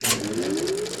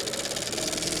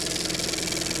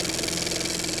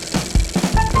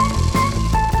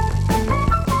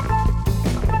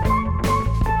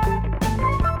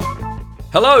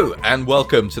Hello, and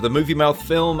welcome to the Movie Mouth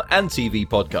Film and TV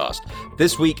podcast.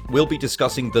 This week, we'll be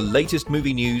discussing the latest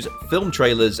movie news, film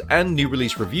trailers, and new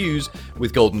release reviews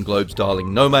with Golden Globe's darling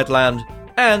Nomadland,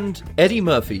 and Eddie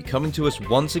Murphy coming to us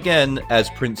once again as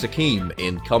Prince Akeem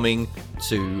in Coming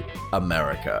to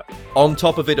America. On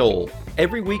top of it all,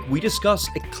 every week we discuss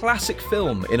a classic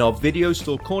film in our video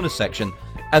store corner section,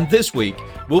 and this week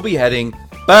we'll be heading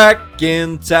back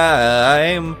in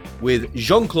time with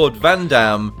Jean-Claude Van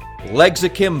Damme, legs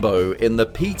akimbo, in the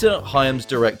Peter Hyams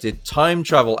directed time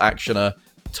travel actioner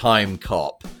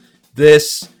Timecop.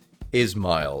 This is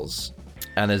Miles,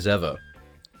 and as ever,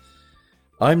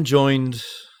 I'm joined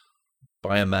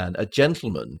by a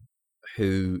gentleman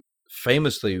who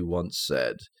famously once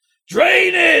said,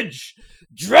 "Drainage!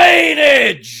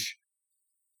 Drainage!"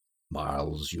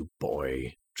 Miles, you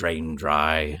boy, drain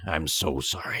dry. I'm so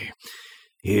sorry.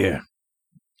 Here,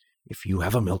 if you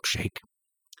have a milkshake,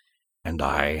 and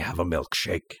I have a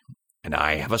milkshake, and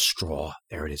I have a straw.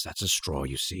 There it is. That's a straw,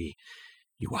 you see.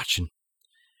 You watching?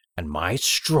 And my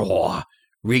straw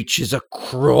reaches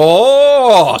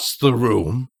across the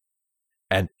room,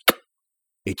 and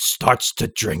it starts to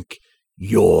drink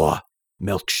your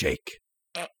milkshake.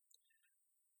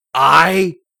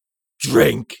 I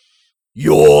drink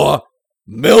your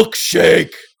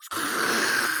milkshake.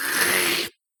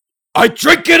 I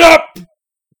drink it up!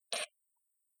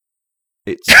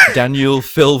 It's Daniel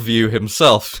Philview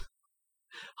himself.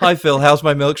 Hi, Phil. How's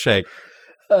my milkshake?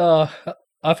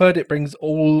 I've heard it brings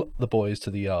all the boys to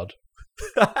the yard.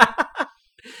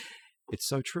 It's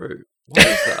so true. What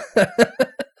is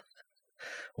that?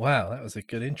 Wow, that was a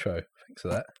good intro. Thanks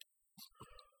for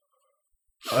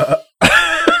that.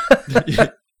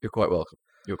 You're quite welcome.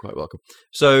 You're quite welcome.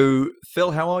 So,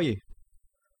 Phil, how are you?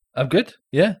 I'm good.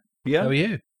 Yeah. Yeah. How are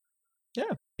you?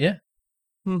 Yeah. Yeah.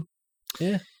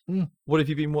 Yeah. What have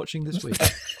you been watching this week?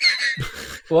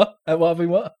 What? What have we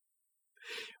what?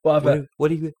 What have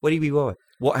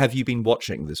What have you been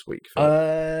watching this week, Phil?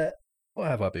 What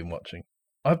have I been watching?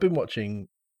 I've been watching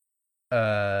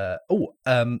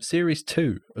series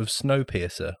 2 of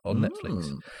Snowpiercer on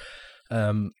Netflix.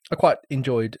 I quite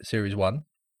enjoyed series 1.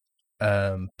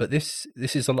 But this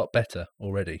is a lot better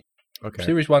already. Okay.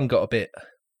 Series 1 got a bit.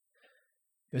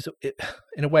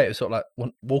 In a way, it was sort of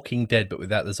like Walking Dead, but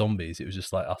without the zombies. It was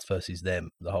just like us versus them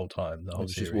the whole time. The whole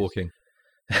series. Just walking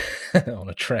on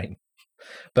a train.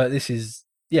 But this is,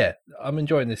 I'm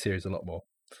enjoying this series a lot more.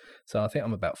 So I think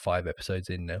I'm about 5 episodes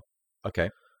in now. Okay.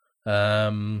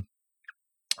 And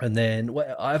then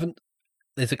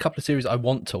there's a couple of series I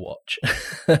want to watch,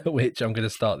 which I'm going to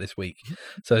start this week.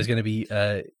 So there's going to be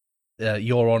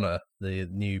Your Honor, the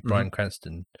new Bryan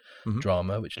Cranston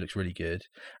drama, which looks really good.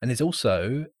 And there's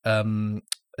also a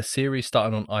series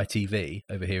starting on ITV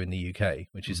over here in the UK,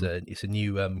 which is it's a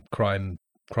new crime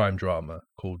drama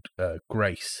called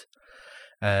Grace,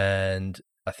 and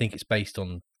I think it's based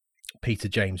on Peter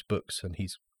James' books, and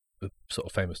he's a sort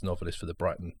of famous novelist for the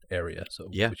Brighton area,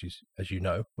 which is, as you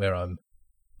know, where I'm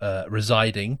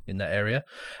residing in that area,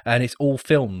 and it's all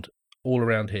filmed all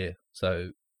around here,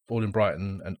 so all in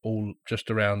Brighton and all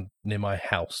just around near my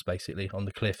house, basically on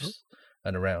the cliffs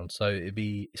and around. So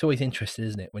it's always interesting,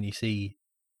 isn't it, when you see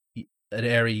an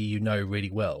area you know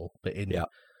really well, but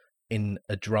in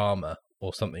a drama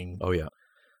or something. Oh yeah,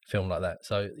 film like that.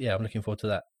 So yeah, I'm looking forward to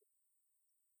that.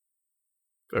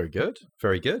 Very good,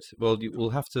 very good. Well,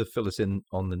 we'll have to fill us in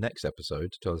on the next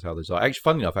episode to tell us how those are. Actually,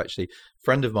 funny enough, a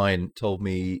friend of mine told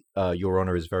me Your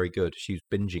Honor is very good. She's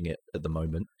binging it at the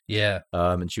moment. Yeah.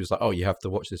 And she was like, "Oh, you have to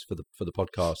watch this for the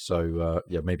podcast." So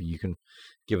maybe you can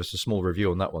give us a small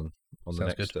review on that one on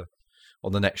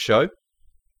the next show.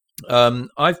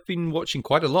 I've been watching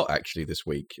quite a lot actually this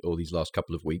week, or these last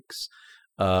couple of weeks.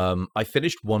 I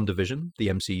finished WandaVision, the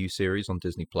MCU series on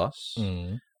Disney Plus.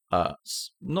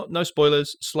 No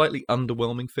spoilers, slightly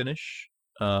underwhelming finish.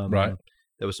 Right.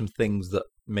 There were some things that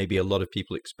maybe a lot of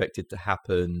people expected to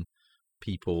happen,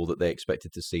 people that they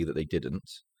expected to see that they didn't.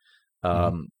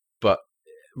 But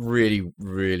really,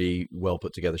 really well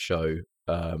put together show.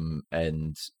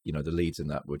 And the leads in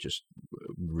that were just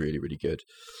really, really good.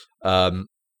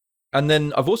 And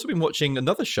then I've also been watching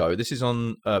another show. This is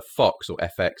on Fox or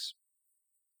FX.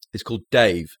 It's called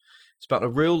Dave. It's about a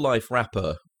real life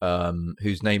rapper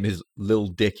whose name is Lil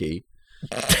Dicky,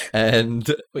 and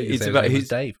it's about his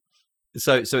Dave.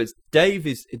 So it's Dave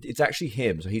it's actually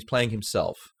him. So he's playing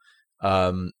himself,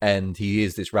 and he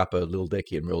is this rapper Lil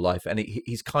Dicky in real life, and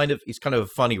he's kind of a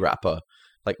funny rapper,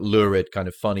 like lurid kind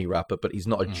of funny rapper, but he's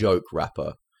not a joke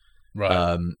rapper,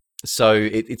 right? So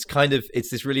it's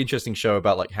this really interesting show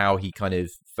about like how he kind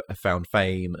of found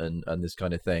fame and this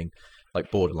kind of thing.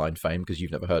 like borderline fame because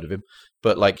you've never heard of him,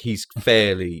 but like he's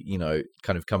fairly,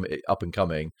 kind of up and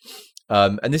coming.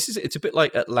 And it's a bit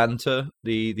like Atlanta,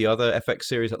 the other FX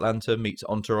series. Atlanta meets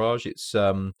Entourage.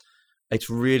 It's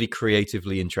really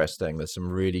creatively interesting. There's some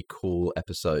really cool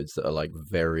episodes that are like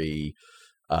very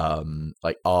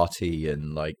like arty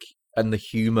and the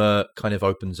humor kind of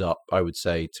opens up, I would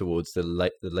say, towards the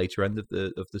later end of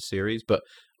the series. But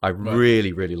I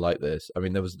really, really like this. I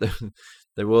mean,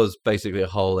 there was basically a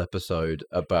whole episode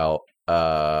about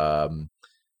butthole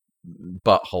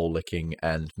licking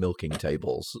and milking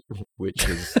tables, which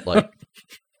is like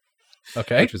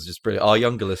okay, which was just brilliant. Our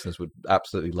younger listeners would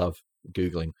absolutely love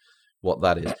Googling what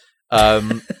that is.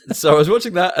 So I was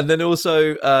watching that, and then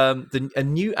also a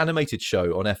new animated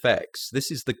show on FX.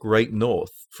 This is The Great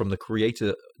North, from the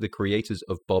creators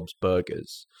of Bob's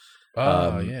Burgers.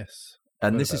 Yes.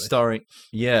 And this is starring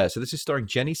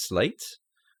Jenny Slate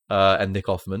and Nick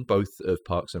Offerman, both of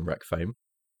Parks and Rec fame.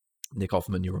 Nick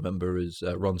Offerman, you remember, as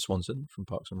Ron Swanson from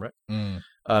Parks and Rec,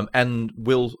 and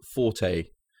Will Forte.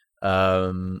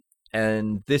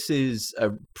 And this is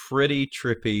a pretty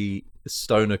trippy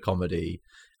stoner comedy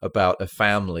about a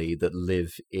family that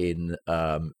live in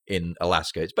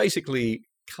Alaska. It's basically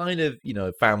kind of,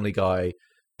 Family Guy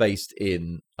based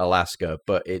in Alaska,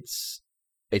 but it's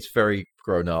very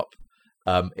grown up.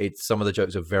 Some of the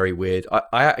jokes are very weird.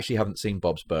 I actually haven't seen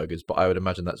Bob's Burgers, but I would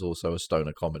imagine that's also a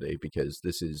stoner comedy, because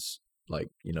this is like,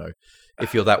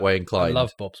 if you're that way inclined. I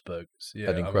love Bob's Burgers. Yeah,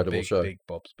 an incredible I'm a show. big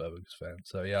Bob's Burgers fan.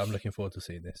 So yeah, I'm looking forward to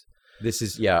seeing this. This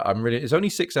is, it's only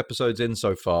 6 episodes in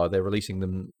so far. They're releasing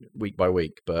them week by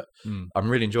week, but I'm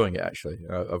really enjoying it, actually.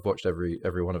 I've watched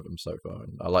every one of them so far,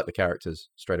 and I like the characters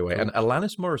straight away. Cool. And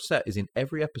Alanis Morissette is in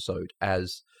every episode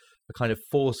as a kind of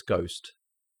Force ghost.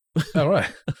 Oh, right.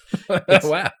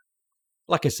 Wow.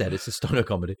 Like I said, it's a stoner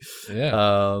comedy.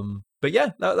 Yeah. But yeah,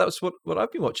 that was what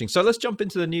I've been watching. So let's jump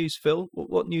into the news, Phil.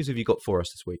 What news have you got for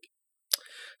us this week?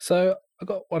 So I've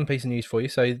got one piece of news for you.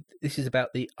 So this is about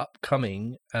the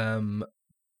upcoming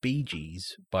Bee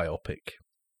Gees biopic,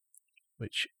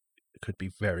 which could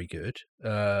be very good.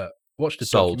 Watched a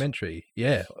documentary.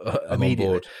 Yeah,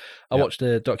 immediately. I watched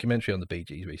a documentary on the Bee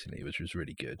Gees recently, which was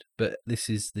really good. But this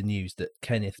is the news that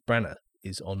Kenneth Branagh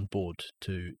is on board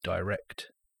to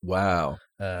direct. Wow.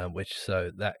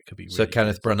 So that could be really so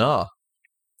Kenneth good.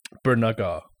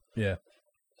 Branagh. Yeah.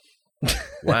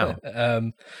 Wow.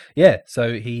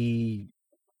 So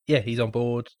he's on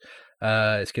board.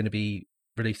 It's going to be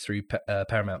released through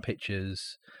Paramount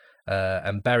Pictures,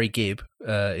 and Barry Gibb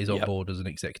is on board as an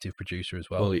executive producer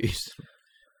as well. Well, he's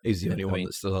the only one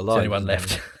that's still alive. The only one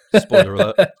left. Spoiler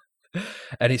alert.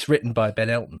 And it's written by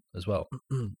Ben Elton as well.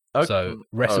 Okay. So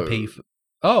recipe for...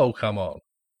 Oh, come on.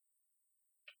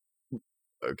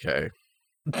 Okay.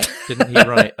 Didn't he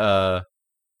write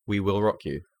We Will Rock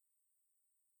You?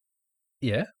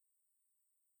 Yeah.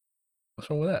 What's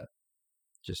wrong with that?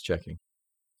 Just checking.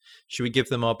 Should we give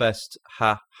them our best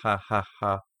ha ha ha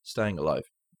ha staying alive?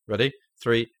 Ready?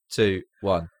 3, 2,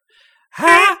 1.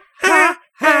 Ha ha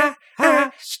ha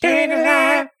ha staying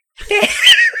alive.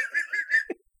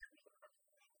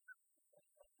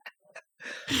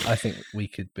 I think we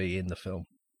could be in the film.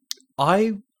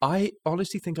 I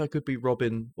honestly think I could be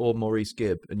Robin or Maurice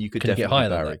Gibb, and you could definitely get higher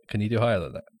be Barry. than that? Can you do higher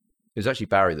than that? It was actually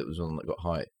Barry that was the one that got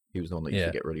high. He was the one that used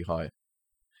to get really high.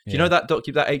 Do you Yeah. know that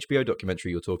that HBO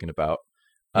documentary you're talking about?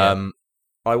 Yeah.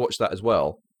 I watched that as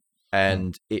well,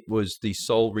 and it was the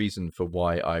sole reason for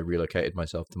why I relocated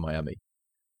myself to Miami.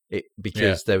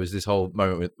 Because there was this whole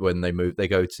moment when they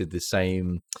go to the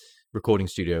same recording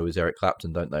studio as Eric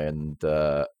Clapton, don't they? And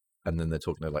then they're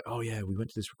talking, they're like, oh yeah, we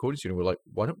went to this recording studio. And we're like,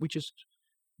 why don't we just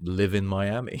live in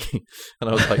Miami? And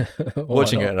I was like,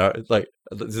 watching it, and I was like,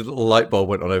 this little light bulb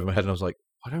went on over my head, and I was like,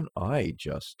 why don't I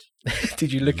just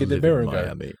Did you look in the live mirror in and go,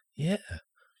 Miami? yeah,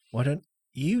 why don't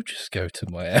you just go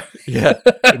to Miami? Yeah.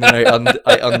 And then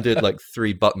I undid like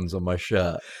 3 buttons on my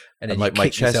shirt, and then like you my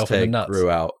kicked chest yourself in the hair nuts.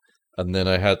 grew out, and then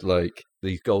I had like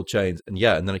these gold chains, and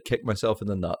then I kicked myself in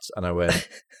the nuts, and I went,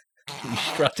 You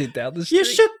strutted down the street. you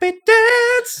should be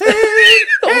dancing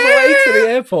all the way to the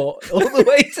airport. All the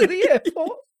way to the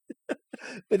airport.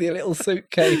 With your little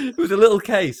suitcase. with a little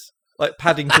case, like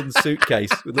Paddington suitcase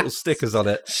with little stickers on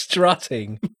it,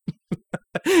 Strutting.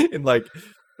 in like,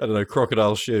 I don't know,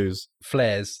 crocodile shoes.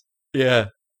 Flares. Yeah.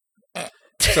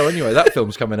 So anyway, that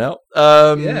film's coming out.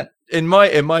 Yeah. In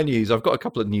my news, I've got a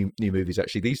couple of new movies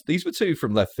actually. These were 2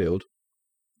 from left field.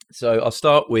 So I'll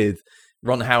start with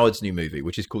Ron Howard's new movie,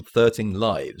 which is called 13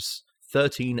 Lives,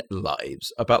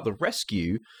 about the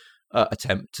rescue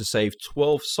attempt to save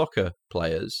 12 soccer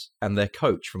players and their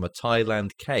coach from a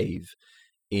Thailand cave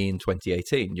in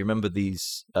 2018. You remember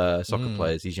these soccer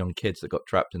players, these young kids that got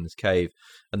trapped in this cave,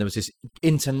 and there was this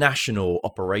international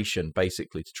operation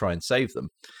basically to try and save them.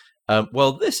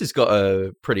 Well, this has got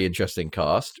a pretty interesting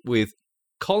cast with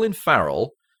Colin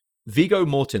Farrell, Viggo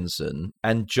Mortensen,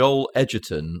 and Joel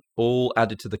Edgerton all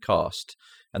added to the cast.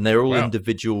 And they're all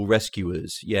individual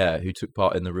rescuers, who took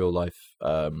part in the real life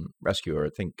rescuer. I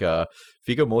think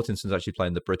Viggo Mortensen's actually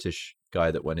playing the British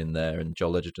guy that went in there, and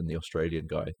Joel Edgerton, the Australian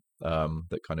guy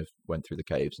that kind of went through the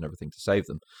caves and everything to save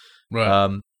them.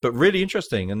 Right. But really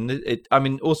interesting,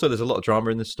 and also there's a lot of drama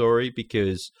in this story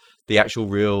because the actual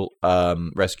real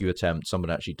rescue attempt,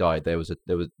 someone actually died. There was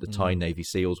the Thai Navy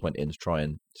SEALs went in to try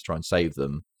and save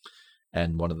them.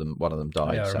 And one of them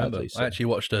died. Yeah, I remember. Sadly, so. I actually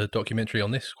watched a documentary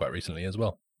on this quite recently as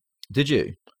well. Did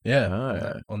you?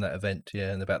 Yeah, on that event,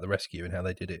 and about the rescue and how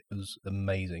they did it. It was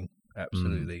amazing,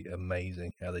 absolutely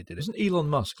amazing how they did it. Wasn't Elon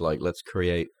Musk like, let's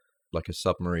create like a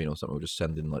submarine or something? We'll just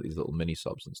send in like these little mini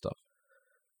subs and stuff.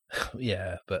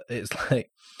 Yeah, but it's like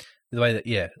the way that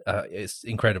it's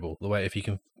incredible. The way, if you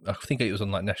can, I think it was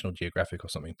on like National Geographic or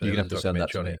something. But you're gonna have to send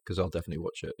that to me because I'll definitely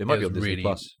watch it. It might be on Disney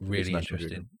Plus. Really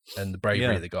interesting, and the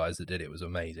bravery of the guys that did it was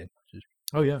amazing.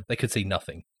 Oh yeah, they could see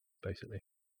nothing basically.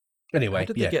 Anyway,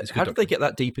 how did they get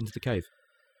that deep into the cave?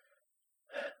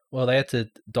 Well, they had to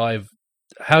dive.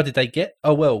 How did they get?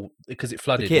 Oh well, because it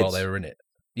flooded while they were in it.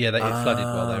 Yeah, it flooded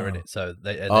while they were in it. So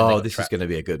they. This is going to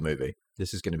be a good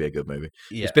movie.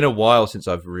 Yeah. It's been a while since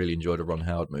I've really enjoyed a Ron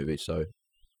Howard movie, so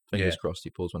fingers crossed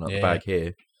he pulls one out the bag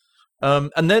here.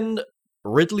 And then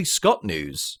Ridley Scott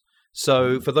news.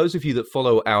 So for those of you that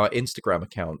follow our Instagram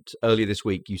account, earlier this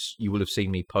week you will have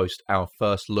seen me post our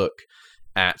first look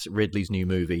at Ridley's new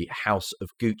movie, House of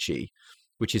Gucci,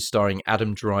 which is starring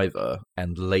Adam Driver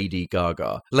and Lady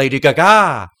Gaga. Lady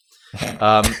Gaga!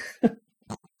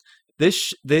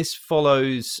 This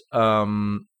follows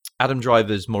Adam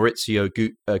Driver's Maurizio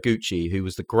Gucci, who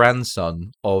was the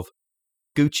grandson of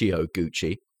Guccio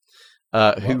Gucci,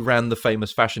 who ran the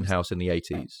famous fashion house in the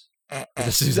 80s.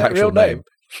 This is his actual name.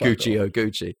 Guccio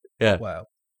Gucci. Yeah. Wow.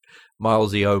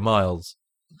 Milesy O Miles.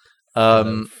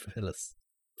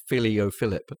 Filio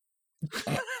Philip.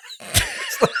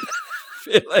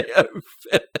 Filio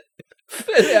Philip.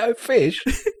 Filio fish.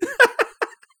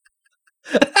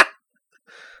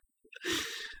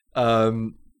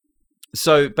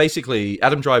 So basically,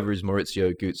 Adam Driver is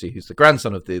Maurizio Gucci, who's the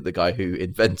grandson of the guy who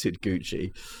invented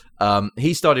Gucci.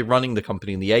 He started running the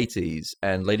company in the 80s,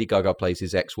 and Lady Gaga plays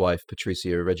his ex-wife, Patricia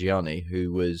Reggiani,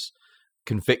 who was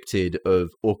convicted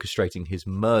of orchestrating his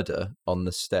murder on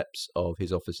the steps of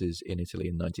his offices in Italy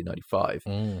in 1995.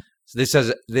 So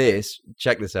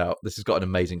check this out. This has got an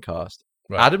amazing cast.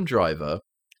 Right. Adam Driver,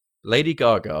 Lady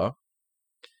Gaga,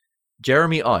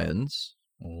 Jeremy Irons,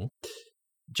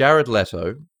 Jared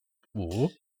Leto,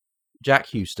 Jack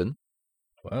Houston,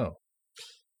 wow,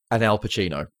 and Al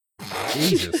Pacino.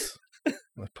 Jesus, I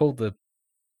pulled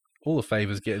all the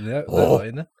favors getting there.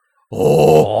 In there.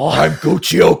 Oh, I'm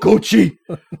Gucci.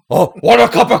 Oh, want a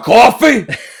cup of coffee?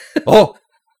 Oh,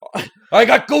 I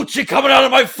got Gucci coming out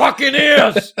of my fucking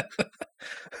ears.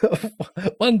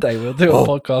 One day we'll do a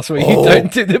podcast where you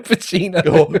don't do the Pacino.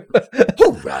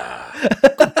 Hoorah!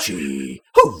 Gucci!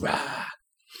 Hoorah!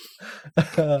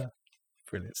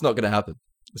 Brilliant. It's not going to happen.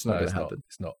 It's not going to happen.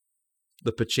 It's not.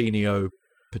 The Pacino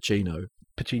podcast.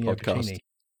 Pacini.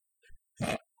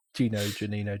 Gino,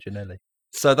 Giannino, Ginelli.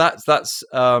 So that's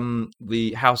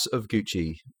the House of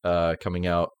Gucci coming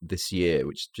out this year,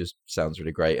 which just sounds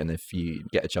really great. And if you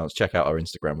get a chance, check out our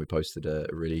Instagram. We posted a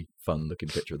really fun looking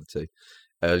picture of the two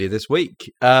earlier this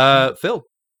week. Phil,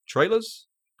 trailers?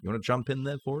 You want to jump in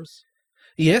there for us?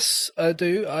 Yes, I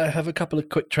do. I have a couple of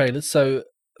quick trailers. So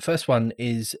first one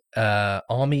is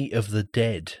Army of the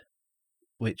Dead,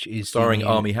 which is starring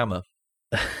Armie Hammer.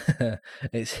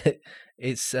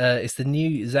 It's the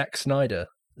new Zack Snyder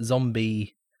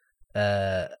zombie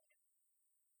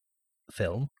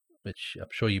film, which I'm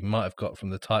sure you might have got from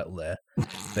the title there.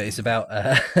 But it's about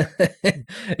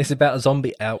it's about a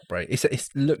zombie outbreak. It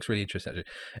looks really interesting, actually.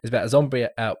 It's about a zombie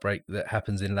outbreak that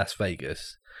happens in Las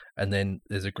Vegas, and then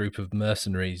there's a group of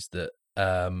mercenaries that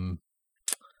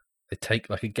they take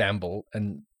like a gamble,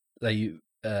 and they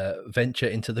venture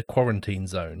into the quarantine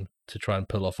zone to try and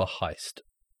pull off a heist.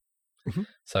 Mm-hmm.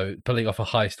 So pulling off a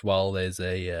heist while there's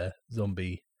a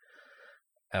zombie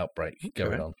outbreak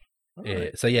going on.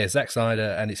 Right. So Zack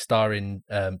Snyder, and it's starring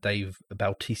Dave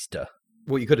Bautista.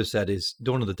 What you could have said is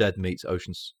Dawn of the Dead meets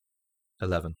Ocean's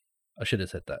 11. I should have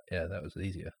said that. Yeah, that was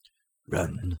easier.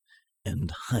 Run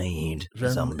and hide,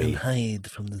 Run zombie. and hide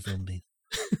from the zombies.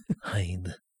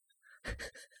 Hide.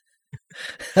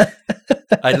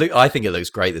 I think it looks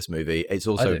great. This movie. It's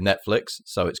also do. Netflix,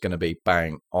 so it's going to be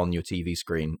bang on your TV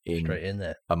screen Straight in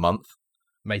there. a month.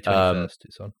 May 21st.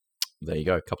 It's on. There you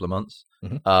go. A couple of months.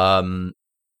 Mm-hmm.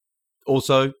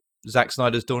 Also, Zack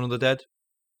Snyder's Dawn of the Dead.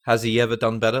 Has he ever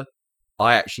done better?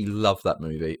 I actually love that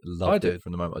movie. Loved it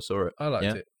from the moment I saw it. I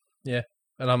liked it. Yeah,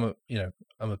 and I'm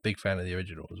a big fan of the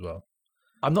original as well.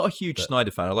 I'm not a huge Snyder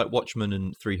fan. I like Watchmen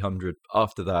and 300.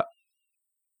 After that,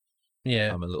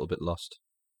 I'm a little bit lost.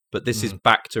 But this is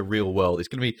back to real world. It's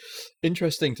going to be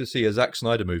interesting to see a Zack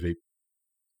Snyder movie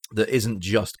that isn't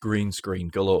just green screen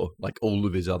galore. Like all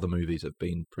of his other movies have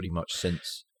been pretty much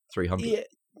since 300.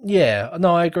 Yeah,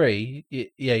 no, I agree.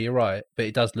 Yeah, you're right. But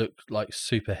it does look like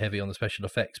super heavy on the special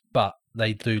effects, but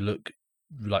they do look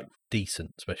like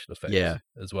decent special effects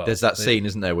as well. There's that scene,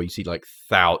 isn't there, where you see like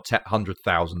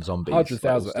 100,000 zombies.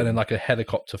 100,000, and then like a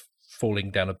helicopter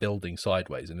falling down a building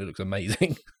sideways, and it looks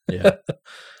amazing. Yeah.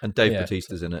 And Dave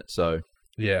Bautista's in it, so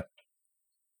yeah.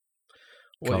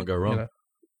 Can't go wrong.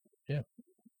 Yeah.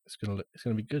 It's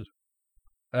gonna be good.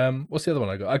 What's the other one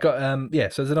I got?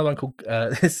 So there's another one called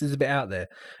this is a bit out there.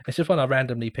 It's just one I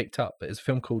randomly picked up, but it's a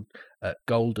film called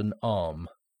Golden Arm.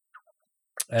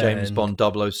 James Bond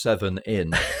 007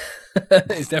 in.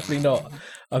 It's definitely not.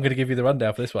 I'm going to give you the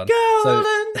rundown for this one.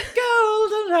 Golden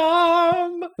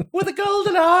arm with a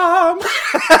golden arm.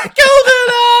 Golden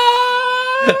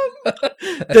arm.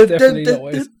 That's definitely not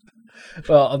what it is.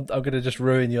 Well, I'm going to just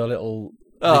ruin your little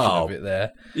vision of it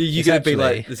there. You're going to be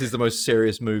like, this is the most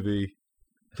serious movie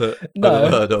that I've ever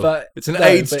heard of. But, it's an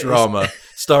AIDS drama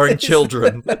starring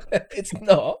children. It's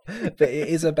not, but it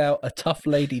is about a tough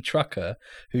lady trucker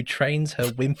who trains her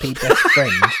wimpy best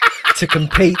friend to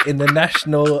compete in the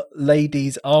National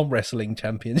Ladies Arm Wrestling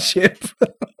Championship.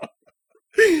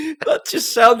 That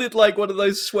just sounded like one of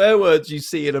those swear words you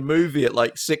see in a movie at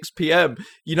like 6 p.m.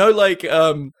 Like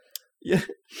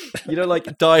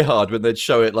like Die Hard when they'd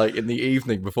show it like in the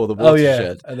evening before the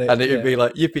watershed, and it would be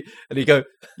like yippee, and you go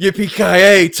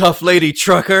yippee-ki-yay, tough lady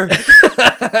trucker.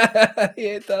 Yeah,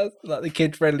 it does, like the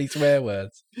kid-friendly swear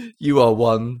words. You are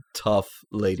one tough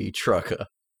lady trucker.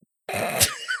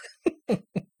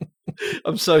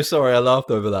 I'm so sorry I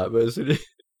laughed over that, but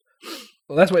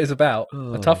well, that's what it's about.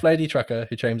 A tough lady trucker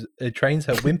who trains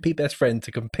her wimpy best friend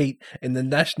to compete in the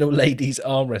National Ladies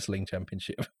Arm Wrestling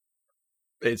Championship.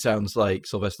 It sounds like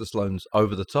Sylvester Stallone's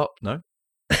Over the Top, no?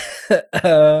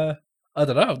 I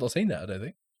don't know. I've not seen that, I don't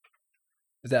think.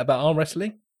 Is that about arm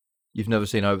wrestling? You've never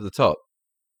seen Over the Top?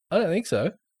 I don't think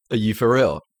so. Are you for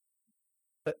real?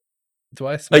 Do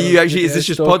I? Are you actually? Is this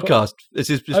just podcast? Is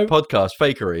this just podcast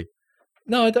fakery?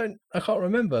 No, I don't. I can't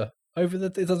remember.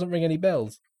 It doesn't ring any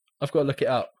bells. I've got to look it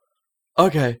up.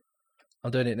 Okay.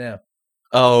 I'm doing it now.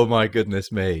 Oh my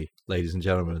goodness me, ladies and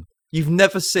gentlemen. You've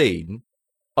never seen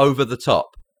Over the Top?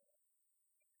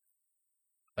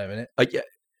 Wait a minute.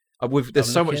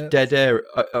 There's so much dead air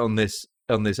on this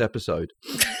episode.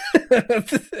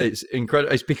 It's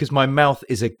incredible. It's because my mouth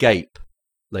is agape,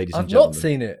 ladies and gentlemen. I've not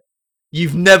seen it.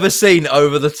 You've never seen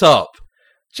Over the Top?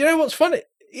 Do you know what's funny?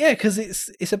 Yeah, because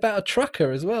it's about a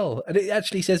trucker as well, and it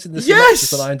actually says in the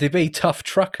synopsis on IMDb, tough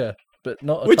trucker, but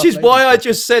not. Which is why I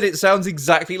just said it sounds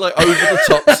exactly like Over the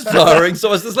Top starring. So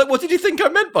I was just like, what did you think I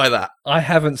meant by that? I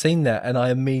haven't seen that, and I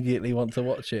immediately want to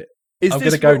watch it. I'm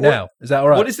going to go now. Is that all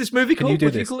right? What is this movie called? Can you do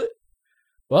what this? Do you call it?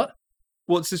 What?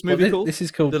 What's this movie called? This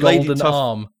is called Golden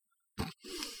Arm.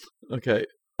 Okay.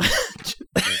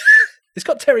 It's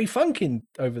got Terry Funk in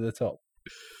Over the Top.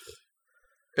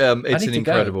 It's an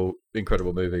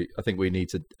incredible movie. I think we need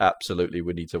to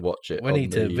watch it. We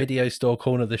need to video store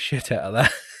corner the shit out of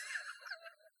that.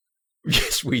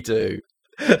 Yes, we do.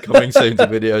 Coming soon to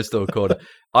Video Store Corner.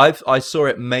 I saw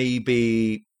it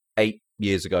maybe 7-8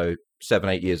 years ago,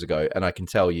 and I can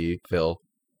tell you, Phil,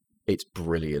 it's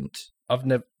brilliant. I've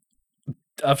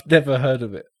never heard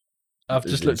of it. I've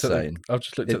just looked at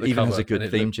the It even has a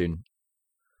good theme tune.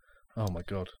 Oh my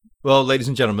god. Well, ladies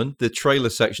and gentlemen, the trailer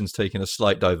section's taken a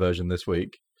slight diversion this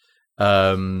week.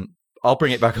 I'll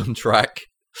bring it back on track.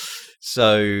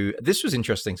 So this was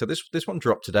interesting. So this one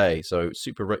dropped today, so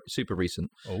super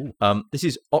recent. Oh. This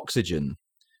is Oxygen,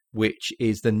 which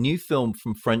is the new film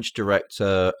from French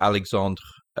director Alexandre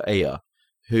Aja,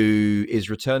 who is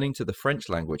returning to the French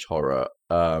language horror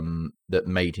that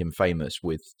made him famous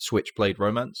with Switchblade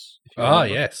Romance.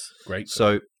 Yes, great.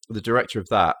 So the director of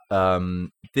that,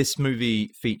 this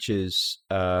movie features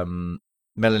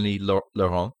Melanie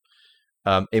Laurent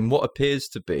in what appears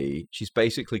to be, she's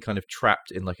basically kind of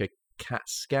trapped in like a CAT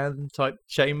scan type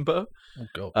chamber. Oh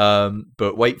god!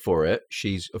 But wait for it,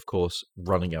 she's of course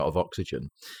running out of oxygen,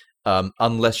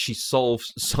 unless she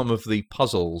solves some of the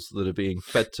puzzles that are being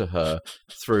fed to her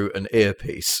through an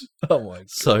earpiece. Oh my god!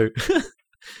 So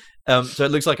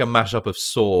it looks like a mashup of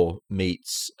Saw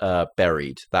meets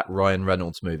Buried, that Ryan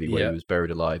Reynolds movie where he was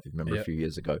buried alive, if you remember, a few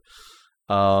years ago.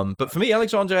 But for me,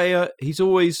 Alexandre Aja, he's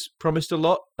always promised a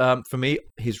lot. For me,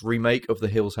 his remake of The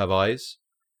Hills Have Eyes,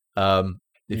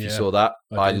 if you saw that,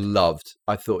 I loved.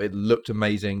 I thought it looked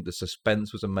amazing. The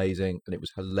suspense was amazing, and it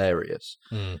was hilarious.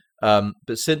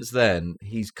 But since then,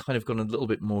 he's kind of gone a little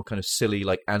bit more kind of silly,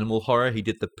 like animal horror. He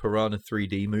did the Piranha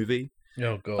 3D movie.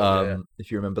 Oh god!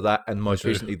 If you remember that, and most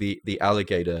recently the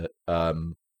alligator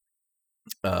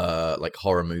like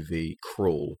horror movie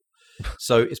Crawl.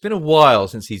 So it's been a while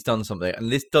since he's done something,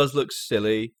 and this does look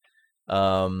silly,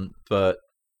 but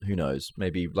who knows?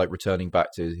 Maybe like returning back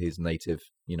to his native,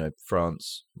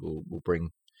 France will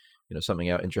bring, something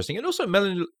out interesting. And also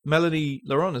Melanie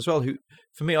Laurent as well, who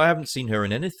for me, I haven't seen her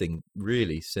in anything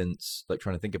really since, like,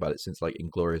 trying to think about it, since like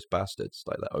Inglourious Bastards,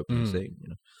 like that opening scene.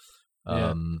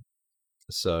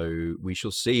 So we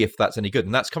shall see if that's any good,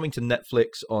 and that's coming to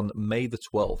Netflix on May the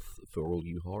 12th for all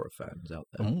you horror fans out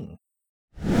there.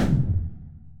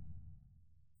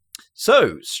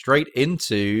 So, straight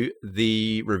into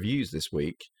the reviews this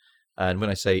week. And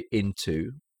when I say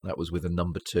into, that was with a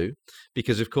number 2.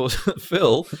 Because, of course,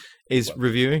 Phil is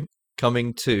reviewing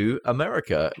Coming to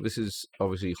America. This is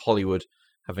obviously Hollywood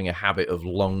having a habit of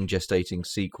long gestating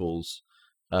sequels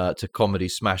to comedy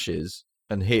smashes.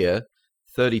 And here,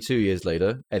 32 years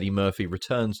later, Eddie Murphy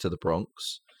returns to the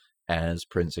Bronx as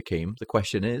Prince Akeem. The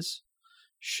question is,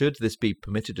 should this be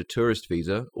permitted a tourist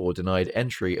visa or denied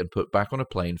entry and put back on a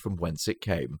plane from whence it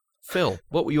came? Phil,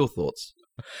 what were your thoughts?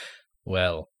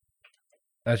 Well,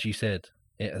 as you said,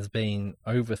 it has been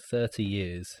over 30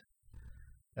 years.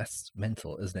 That's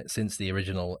mental, isn't it? Since the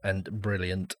original and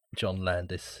brilliant John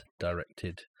Landis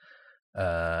directed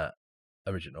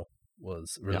original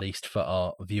was released for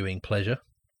our viewing pleasure.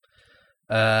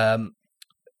 I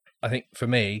think for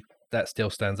me, that still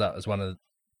stands out as one of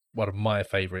my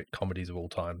favorite comedies of all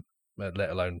time, let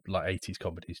alone like 80s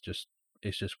comedies.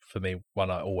 It's just for me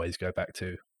one I always go back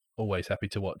to, always happy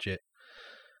to watch it.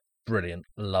 Brilliant,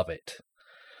 love it.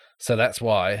 So that's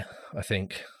why I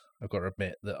think I've got to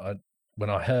admit that when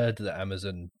I heard that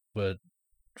Amazon were,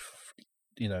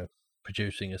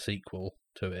 producing a sequel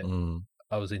to it,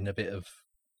 I was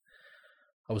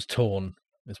torn,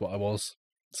 is what I was.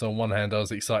 So on one hand, I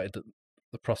was excited at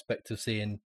the prospect of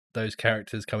seeing those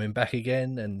characters coming back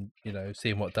again and,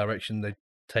 seeing what direction they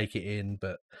take it in.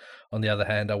 But on the other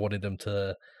hand, I wanted them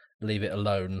to leave it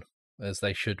alone, as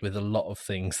they should with a lot of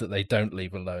things that they don't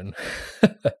leave alone.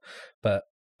 But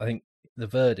I think the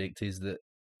verdict is that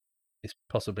it's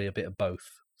possibly a bit of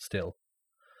both still.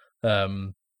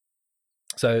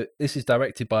 So this is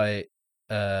directed by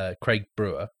Craig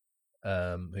Brewer,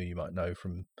 who you might know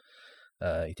from,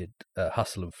 he did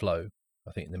Hustle and Flow,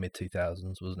 I think in the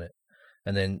mid-2000s, wasn't it?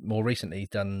 And then more recently, he's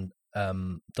done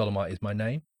Dolomite Is My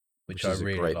Name, which I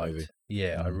really liked. Movie.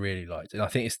 Yeah, I really liked. And I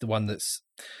think it's the one that's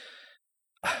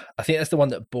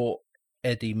that brought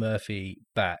Eddie Murphy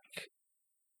back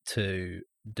to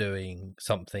doing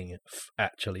something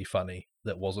actually funny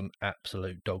that wasn't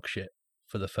absolute dog shit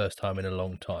for the first time in a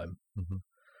long time.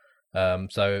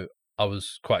 So I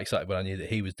was quite excited when I knew that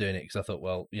he was doing it, because I thought,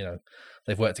 well,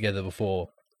 they've worked together before,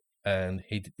 and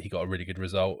he got a really good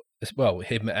result as well.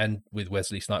 Him and with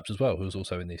Wesley Snipes as well, who was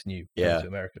also in this new Coming to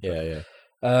America.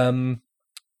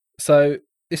 So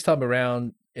this time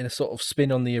around, in a sort of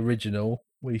spin on the original,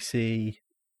 we see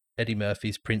Eddie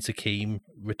Murphy's Prince Akeem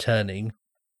returning,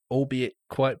 albeit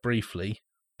quite briefly,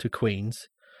 to Queens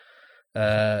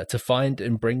to find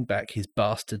and bring back his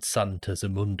bastard son to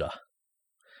Zamunda,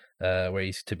 where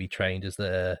he's to be trained as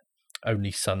the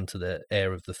only son to the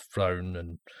heir of the throne.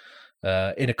 And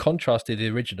in a contrast to the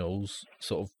originals,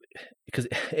 sort of, because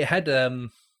it had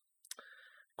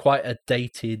quite a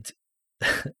dated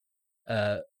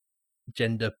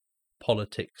gender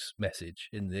politics message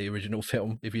in the original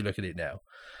film, if you look at it now.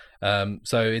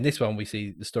 So in this one, we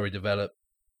see the story develop,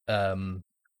 and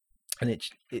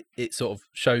it sort of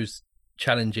shows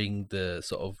challenging the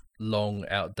sort of long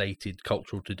outdated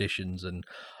cultural traditions and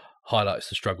highlights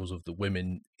the struggles of the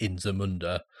women in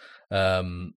Zamunda,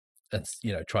 and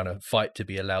trying to fight to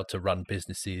be allowed to run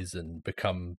businesses and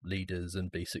become leaders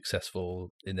and be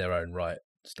successful in their own right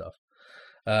stuff.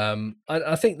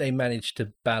 I think they managed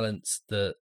to balance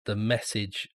the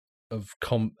message of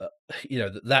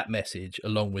that message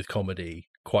along with comedy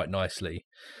quite nicely,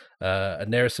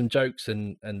 and there are some jokes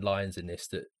and lines in this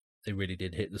that they really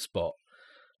did hit the spot.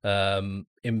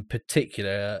 In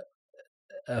particular,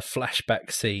 a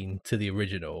flashback scene to the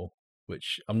original,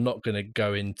 which I'm not going to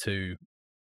go into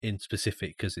in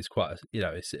specific because it's quite,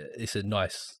 it's a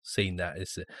nice scene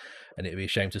and it'd be a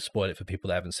shame to spoil it for people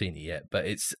that haven't seen it yet. But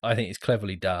I think it's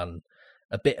cleverly done,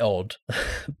 a bit odd,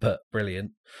 but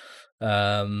brilliant.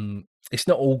 It's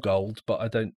not all gold, but I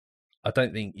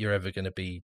don't think you're ever going to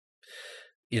be,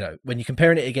 when you're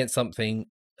comparing it against something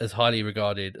as highly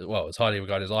regarded as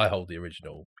I hold the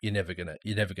original, you're never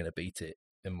gonna beat it,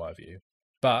 in my view.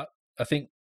 But I think,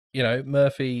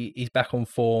 Murphy, he's back on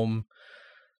form.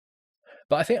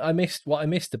 But I think what I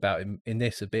missed about him in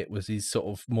this a bit was he's sort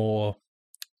of more,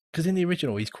 because in the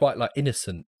original he's quite like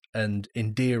innocent and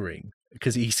endearing,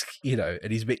 because he's and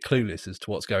he's a bit clueless as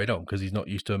to what's going on because he's not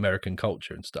used to American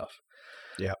culture and stuff.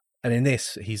 Yeah. And in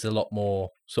this he's a lot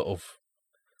more sort of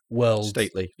world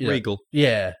stately, regal.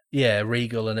 Yeah,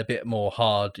 regal and a bit more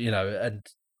hard, and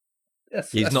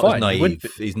he's not as naive.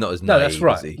 He's not as naive. No, that's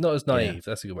right. Is he? Not as naive. Yeah.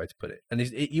 That's a good way to put it. And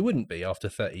you wouldn't be after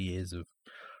 30 years of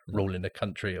ruling the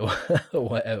country or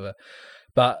whatever.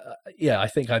 But I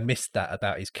think I missed that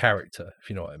about his character, if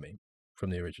you know what I mean, from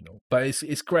the original. But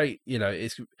it's great,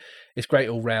 it's great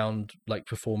all round, like,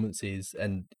 performances,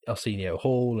 and Arsenio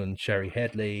Hall and Sherry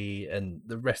Headley and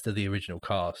the rest of the original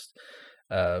cast.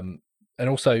 And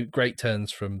also great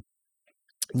turns from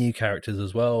new characters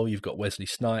as well. You've got Wesley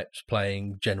Snipes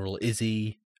playing General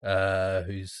Izzy,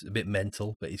 who's a bit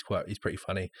mental, but he's pretty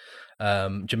funny.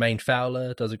 Jermaine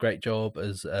Fowler does a great job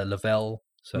as Lavelle,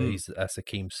 so that's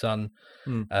Akeem's son.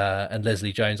 And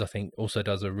Leslie Jones, I think, also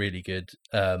does a really good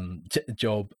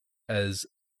job as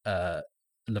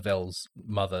Lavelle's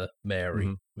mother,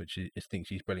 Mary, which I think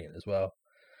she's brilliant as well.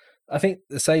 I think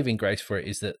the saving grace for it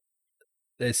is that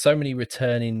there's so many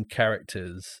returning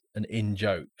characters and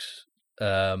in-jokes.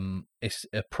 It's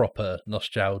a proper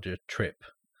nostalgia trip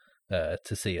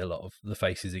to see a lot of the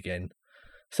faces again.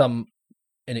 Some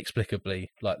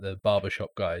inexplicably, like the barbershop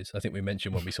guys. I think we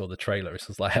mentioned when we saw the trailer, it's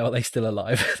just like, how are they still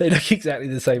alive? They look exactly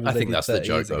the same as I think that's the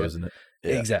joke, though, isn't it?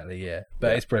 Yeah. Exactly, yeah.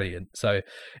 But it's brilliant. So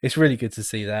it's really good to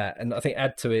see that. And I think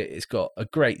add to it, it's got a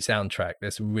great soundtrack.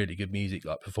 There's some really good music,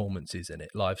 like performances in it,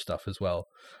 live stuff as well.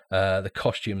 The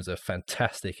costumes are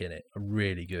fantastic in it, are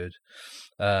really good.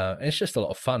 And it's just a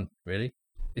lot of fun, really.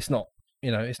 It's not,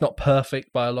 it's not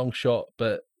perfect by a long shot,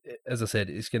 but as I said,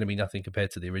 it's going to be nothing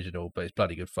compared to the original, but it's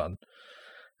bloody good fun.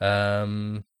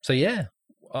 So yeah,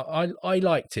 I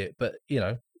liked it, but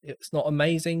it's not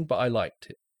amazing, but I liked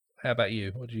it. How about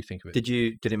you? What did you think of it?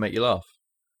 Did it make you laugh?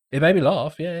 It made me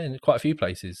laugh, yeah, in quite a few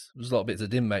places. There was a lot of bits that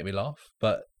didn't make me laugh,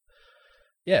 but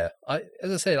yeah,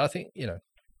 as I said, I think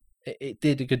it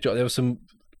did a good job. There were some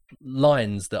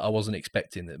lines that I wasn't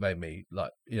expecting that made me, like,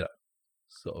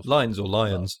 sort of lines or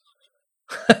lions.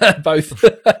 Both.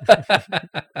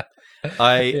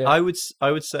 I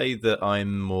would say that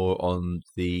I'm more on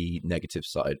the negative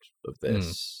side of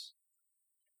this,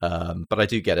 but I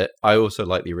do get it. I also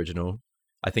like the original.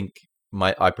 I think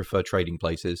I prefer Trading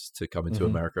Places to Coming to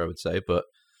America, I would say, but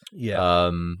we've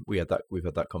had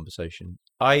that conversation.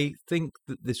 I think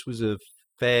that this was a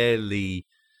fairly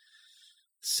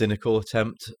cynical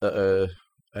attempt at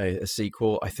a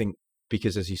sequel. I think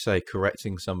because, as you say,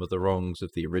 correcting some of the wrongs of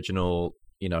the original,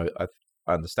 I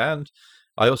understand.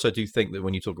 I also do think that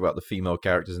when you talk about the female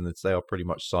characters in this, they are pretty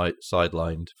much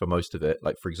sidelined for most of it.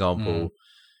 Like, for example,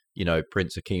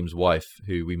 Prince Akeem's wife,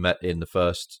 who we met in the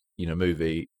first,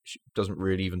 movie, she doesn't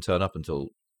really even turn up until,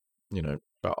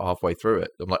 about halfway through it.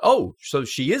 I'm like, oh, so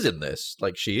she is in this.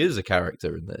 Like, she is a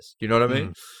character in this. Do you know what I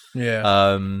mean?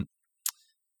 Yeah.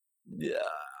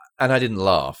 And I didn't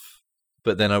laugh.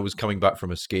 But then I was coming back from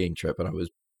a skiing trip and I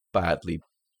was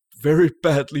very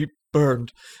badly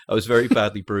burned. I was very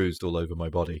badly bruised all over my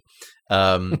body.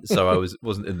 So I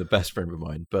wasn't in the best frame of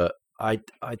mind. But I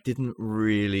didn't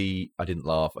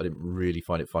laugh. I didn't really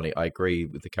find it funny. I agree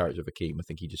with the character of Akeem. I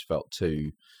think he just felt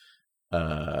too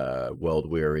world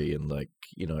weary and, like,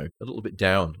 a little bit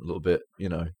down, a little bit,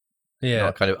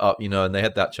 not kind of up, and they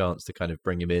had that chance to kind of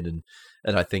bring him in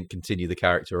and I think continue the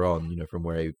character on, from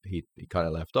where he kind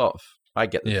of left off. I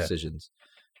get the decisions.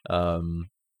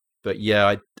 But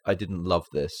yeah, I didn't love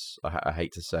this. I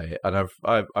hate to say it. And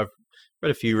I've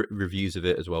read a few reviews of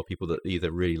it as well, people that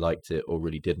either really liked it or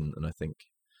really didn't, and I think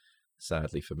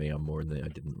sadly for me, I'm more in the I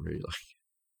didn't really like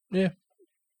it.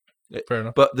 Yeah. Fair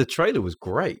enough. But the trailer was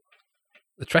great.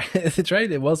 The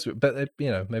trailer was, but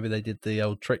maybe they did the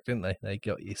old trick, didn't they? They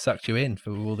sucked you in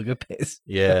for all the good bits.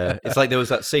 Yeah, it's like there was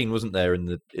that scene, wasn't there, in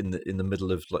the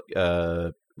middle of,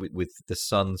 like, with the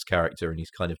son's character, and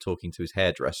he's kind of talking to his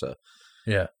hairdresser.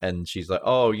 Yeah, and she's like,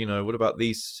 "Oh, what about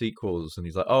these sequels?" And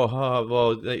he's like, "Oh,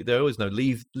 well, they always know.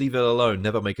 Leave it alone.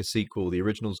 Never make a sequel. The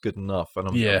original's good enough." And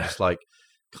I'm just like,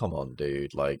 come on,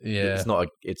 dude. Like, Yeah.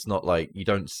 it's not like you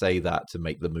don't say that to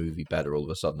make the movie better all of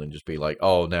a sudden and just be like,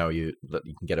 oh, now you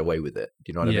can get away with it.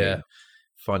 Do you know what I mean?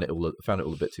 Found it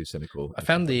all a bit too cynical. I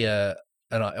found and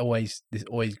this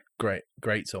always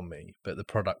grates on me, but the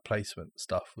product placement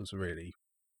stuff was really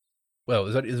well.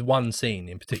 It was one scene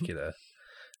in particular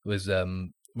was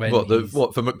when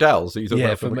what for McDowell's? Are you talking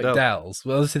about for McDowell's?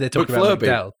 Well, obviously they're talking McFlurby. about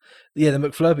McDowell. Yeah, the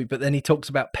McFlurby, but then he talks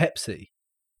about Pepsi.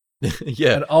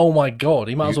 Yeah. And oh my God,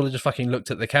 he might as well have just fucking looked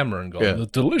at the camera and gone, the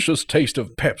delicious taste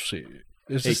of Pepsi.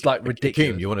 It's just like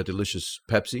ridiculous. Akeem, you want a delicious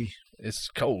Pepsi? It's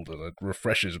cold and it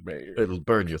refreshes me. It'll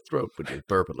burn your throat when you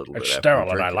burp a little bit. It's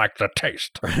sterile and I like the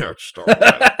taste. It's sterile.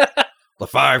 The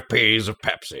 5 P's of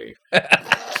Pepsi.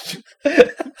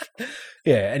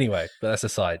 Yeah, anyway, but that's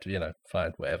aside,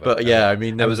 fine, whatever. But yeah, I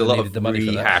mean, there was a lot of the money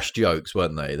rehashed jokes,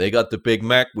 weren't they? They got the Big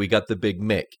Mac, we got the Big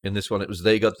Mick. In this one, it was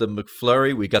they got the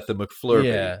McFlurry, we got the McFlurby.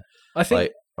 Yeah, I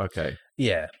think. Okay.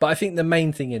 Yeah, but I think the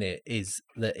main thing in it is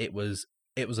that it was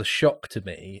a shock to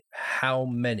me how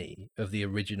many of the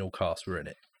original cast were in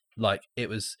it. Like, it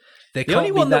was... The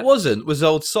only one that wasn't was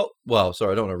old Soul... Well,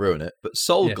 sorry, I don't want to ruin it, but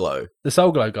Soul Glow. The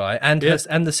Soul Glow guy and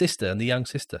and the sister, and the young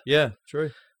sister. Yeah, true.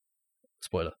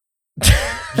 Spoiler.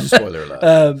 Spoiler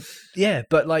alert. Yeah,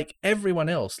 but like everyone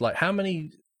else, like how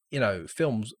many,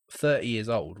 films 30 years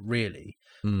old, really,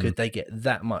 could they get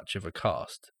that much of a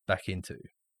cast back into?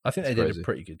 I think they did a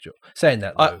pretty good job. Saying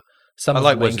that, though, some of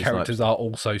the main characters are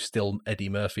also still Eddie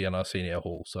Murphy and Arsenio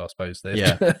Hall, so I suppose they're...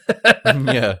 Yeah.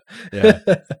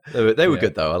 They were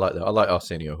good, though. I like that. I like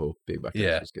Arsenio Hall being back.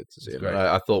 Yeah. It was good to see him.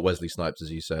 I thought Wesley Snipes,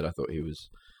 as you said, I thought he was,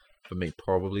 for me,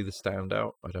 probably the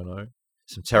standout. I don't know.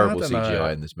 Some terrible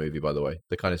CGI in this movie, by the way.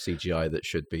 The kind of CGI that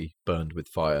should be burned with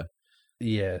fire.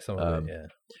 Yeah, some of it, yeah.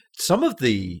 Some of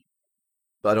the...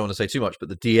 I don't want to say too much, but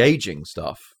the de-aging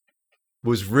stuff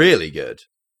was really good.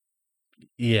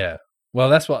 Yeah. Well,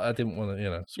 that's what I didn't want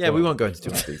to, spoil. Yeah, we won't go into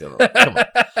too much detail. Come on.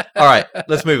 All right,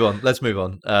 let's move on.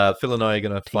 Phil and I are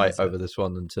going to fight over this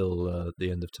one until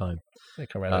the end of time. They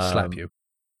come around and slap you.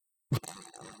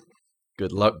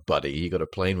 Good luck, buddy. You got a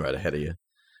plane right ahead of you.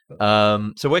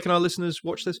 So where can our listeners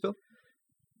watch this, Phil?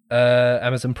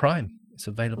 Amazon Prime. It's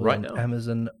available right on now.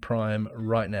 Amazon Prime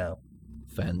right now.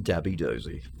 Fan-dabby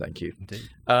dozy. Thank you. Indeed.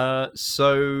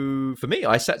 So for me,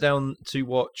 I sat down to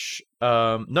watch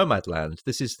Nomadland.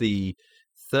 This is the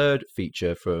third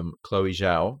feature from Chloe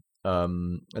Zhao.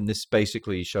 And this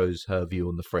basically shows her view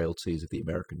on the frailties of the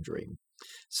American dream.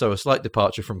 So a slight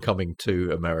departure from Coming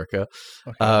to America.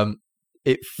 Okay.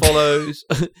 It follows...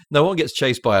 No one gets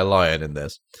chased by a lion in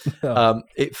this.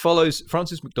 It follows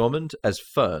Frances McDormand as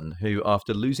Fern, who,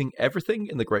 after losing everything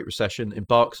in the Great Recession,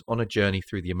 embarks on a journey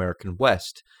through the American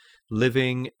West,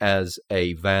 living as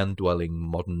a van-dwelling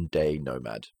modern-day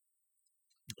nomad.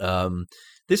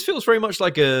 This feels very much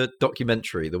like a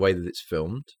documentary, the way that it's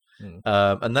filmed.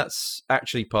 And that's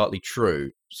actually partly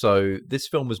true. So this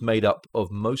film was made up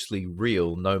of mostly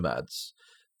real nomads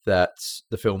that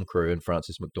the film crew and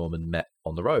Frances McDormand met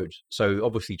on the road. So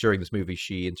obviously during this movie,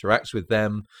 she interacts with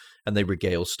them and they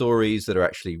regale stories that are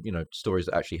actually, stories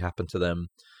that actually happen to them.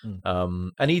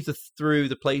 And either through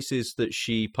the places that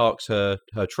she parks her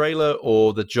trailer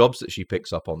or the jobs that she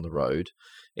picks up on the road.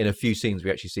 In a few scenes, we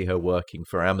actually see her working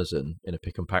for Amazon in a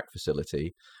pick and pack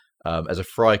facility as a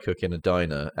fry cook in a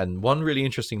diner. And one really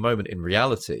interesting moment in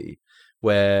reality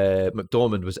where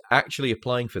McDormand was actually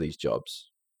applying for these jobs.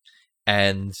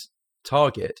 And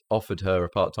Target offered her a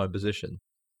part-time position,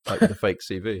 like with a fake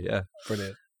CV. Yeah,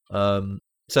 brilliant.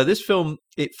 So this film,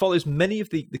 it follows many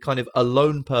of the kind of a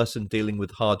lone person dealing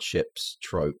with hardships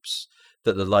tropes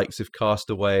that the likes of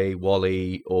Castaway,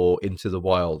 WALL-E, or Into the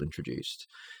Wild introduced.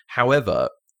 However,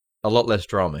 a lot less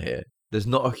drama here. There's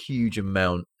not a huge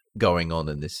amount going on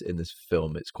in this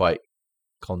film. It's quite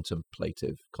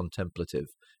contemplative or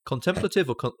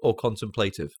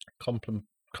contemplative.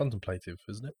 Contemplative,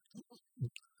 isn't it?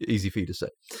 Easy for you to say.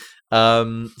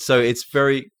 So it's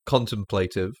very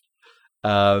contemplative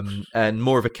and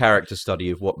more of a character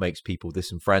study of what makes people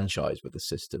disenfranchised with the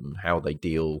system, how they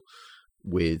deal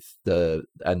with their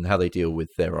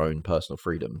own personal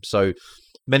freedom. So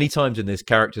many times in this,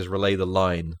 characters relay the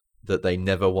line that they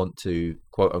never want to,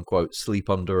 quote unquote, sleep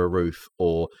under a roof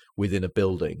or within a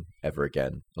building ever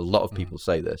again. A lot of people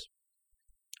say this.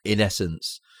 In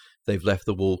essence, they've left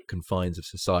the walled confines of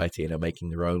society and are making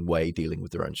their own way, dealing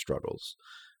with their own struggles.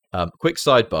 Quick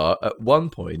sidebar. At one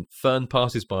point, Fern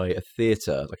passes by a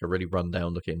theatre, like a really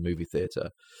run-down-looking movie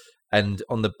theatre, and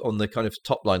on the kind of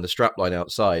top line, the strap line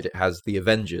outside, it has The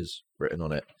Avengers written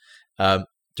on it.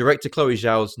 Director Chloe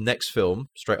Zhao's next film,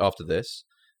 straight after this,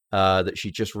 that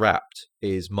she just wrapped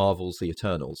is Marvel's The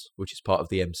Eternals, which is part of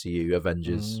the MCU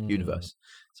Avengers universe.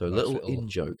 So a Nice little little-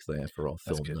 in-joke there for our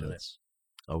That's film good, isn't it? nerds.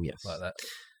 Oh, yes. Like that.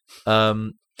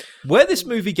 Where this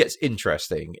movie gets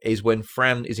interesting is when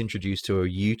Fran is introduced to a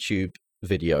YouTube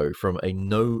video from a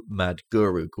nomad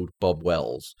guru called Bob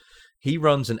Wells. He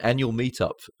runs an annual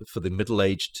meetup for the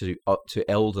middle-aged to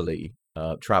elderly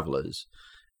travelers,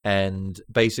 and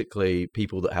basically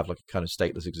people that have like a kind of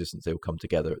stateless existence, they will come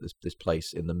together at this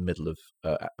place in the middle of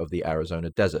the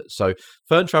Arizona desert. So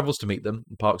Fern travels to meet them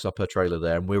and parks up her trailer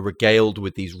there, and we're regaled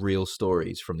with these real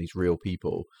stories from these real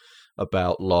people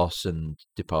about loss and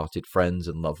departed friends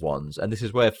and loved ones. And this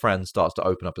is where Fran starts to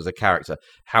open up as a character.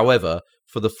 However,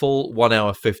 for the full 1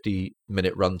 hour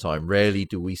 50-minute runtime, rarely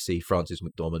do we see Frances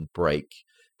McDormand break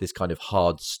this kind of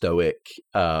hard, stoic,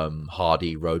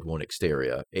 hardy, road-worn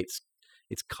exterior. It's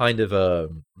kind of a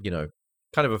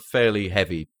fairly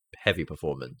heavy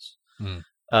performance.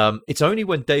 It's only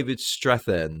when David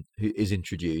Strathairn is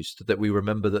introduced that we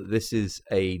remember that this is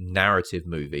a narrative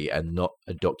movie and not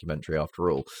a documentary after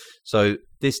all. So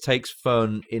this takes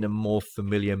Fern in a more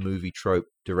familiar movie trope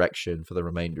direction for the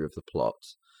remainder of the plot.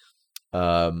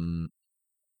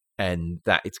 And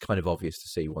that it's kind of obvious to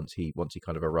see once he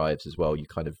kind of arrives as well. You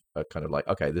kind of are kind of like,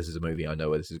 okay, this is a movie. I know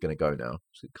where this is going to go now.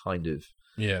 So it kind of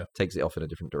takes it off in a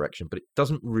different direction, but it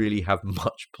doesn't really have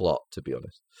much plot, to be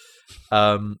honest.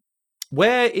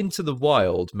 Where Into the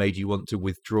Wild made you want to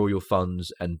withdraw your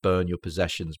funds and burn your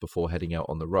possessions before heading out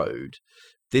on the road,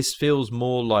 this feels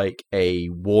more like a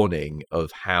warning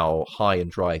of how high and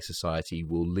dry society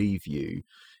will leave you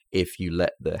if you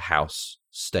let the house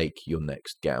stake your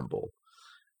next gamble.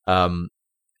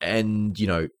 And, you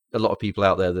know, a lot of people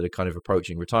out there that are kind of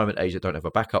approaching retirement age that don't have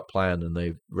a backup plan and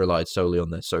they've relied solely on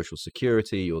their social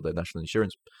security or their national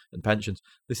insurance and pensions.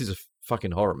 This is a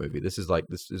fucking horror movie. This is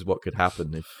what could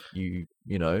happen if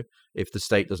if the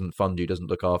state doesn't fund you, doesn't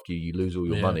look after you, you lose all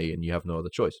your money and you have no other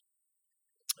choice.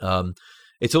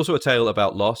 It's also a tale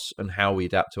about loss and how we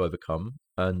adapt to overcome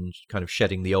and kind of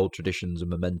shedding the old traditions and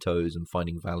mementos and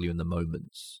finding value in the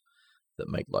moments that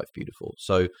make life beautiful.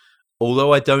 So,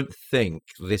 although I don't think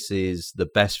this is the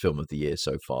best film of the year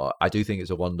so far, I do think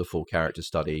it's a wonderful character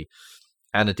study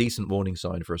and a decent warning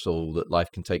sign for us all that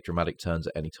life can take dramatic turns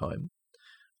at any time.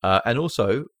 And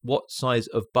also, what size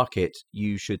of bucket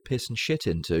you should piss and shit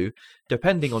into,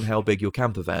 depending on how big your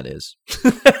camper van is.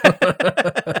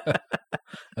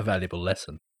 A valuable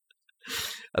lesson.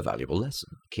 A valuable lesson.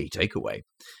 Key takeaway.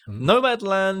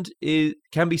 Nomadland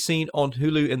can be seen on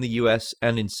Hulu in the US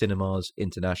and in cinemas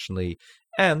internationally,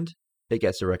 and it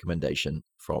gets a recommendation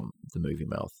from the Movie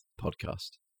Mouth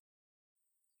podcast.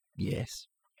 Yes.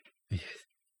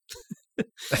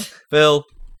 Phil.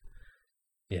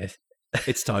 Yes.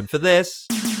 It's time for this.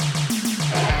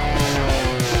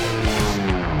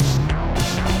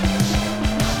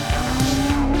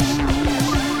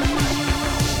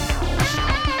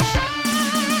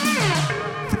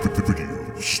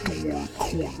 Video Store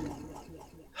Corner.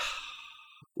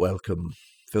 Welcome,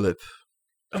 Philip.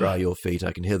 Dry your feet.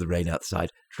 I can hear the rain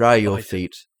outside. Dry your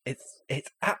feet. It's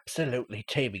absolutely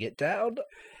taming it down.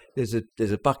 There's a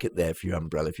bucket there for your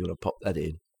umbrella if you want to pop that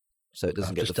in, so it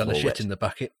doesn't get the floor wet. I've just done a shit in the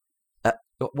bucket.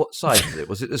 What size is it?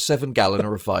 Was it a 7-gallon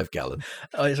or a 5-gallon?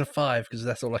 Oh, it's a 5 because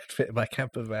that's all I could fit in my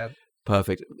camper van.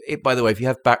 Perfect. By the way, if you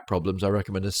have back problems, I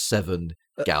recommend a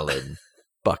 7-gallon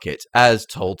bucket, as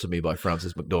told to me by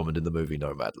Frances McDormand in the movie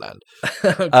Nomadland.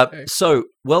 Okay. So,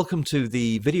 welcome to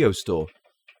the video store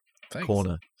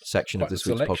corner section of this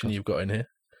week's podcast. You've got in here.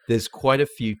 There's quite a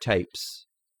few tapes,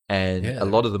 and a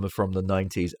lot of them are from the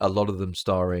 90s. A lot of them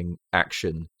starring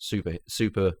action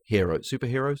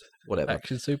superheroes, whatever.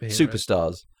 Action superheroes.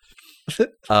 Superstars.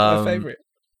 My favorite.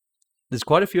 There's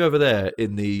quite a few over there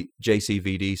in the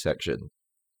JCVD section,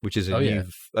 which is a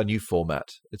new format.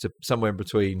 It's somewhere in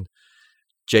between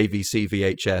JVC,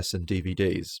 VHS, and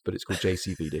DVDs, but it's called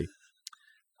JCVD.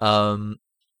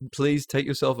 Please take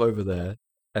yourself over there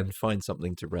and find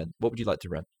something to rent. What would you like to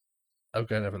rent? I'll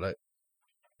go and have a look.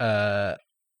 I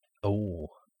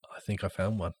think I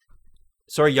found one.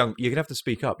 Sorry, Young, you're going to have to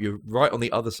speak up. You're right on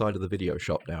the other side of the video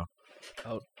shop now.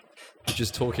 Oh. You're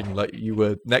just talking like you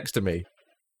were next to me.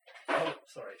 Oh,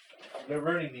 sorry. You're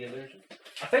ruining the illusion.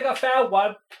 I think I found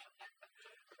one.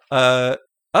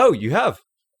 Oh, you have?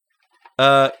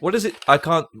 What is it? I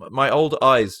can't, my old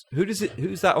eyes. Who's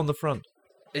that on the front?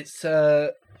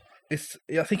 I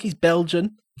think he's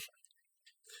Belgian.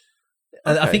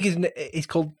 Okay. I think he's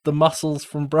called the Muscles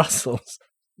from Brussels.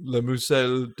 Le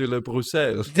Muselle de la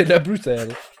Bruxelles. De la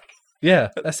Bruxelles. Yeah,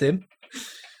 that's him.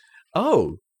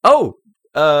 Oh,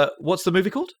 what's the movie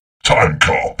called?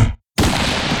 Timecop.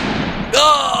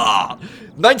 Ah!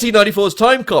 1994's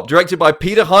Timecop, directed by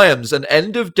Peter Hyams, an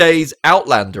end-of-days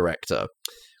Outland director.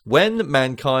 When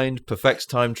mankind perfects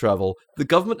time travel, the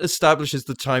government establishes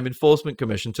the Time Enforcement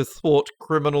Commission to thwart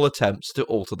criminal attempts to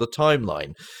alter the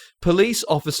timeline. Police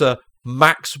officer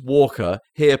Max Walker,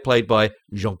 here played by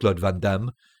Jean-Claude Van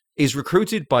Damme, is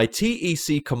recruited by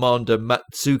TEC commander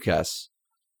Matsukas,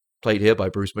 played here by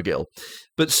Bruce McGill,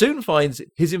 but soon finds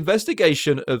his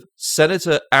investigation of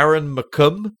Senator Aaron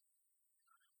McCumb,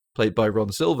 played by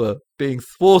Ron Silver, being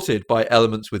thwarted by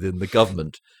elements within the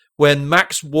government. When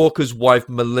Max Walker's wife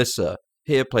Melissa,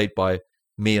 here played by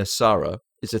Mia Sara,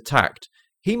 is attacked,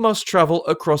 he must travel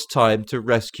across time to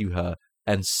rescue her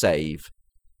and save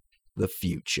the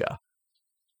future.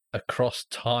 Across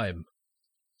time?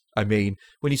 I mean,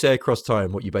 when you say across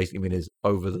time, what you basically mean is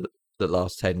over the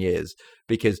last 10 years,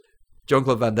 because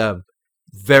Jean-Claude Van Damme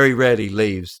very rarely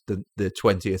leaves the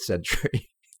 20th century.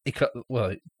 He can't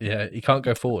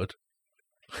go forward.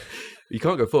 You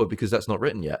can't go forward because that's not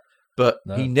written yet. But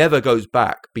No. he never goes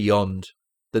back beyond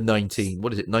the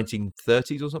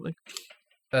 1930s or something?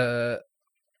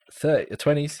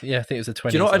 20s? Yeah, I think it was the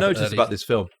 20s. Do you know what I noticed early. about this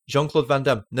film? Jean-Claude Van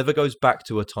Damme never goes back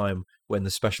to a time when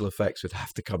the special effects would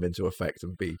have to come into effect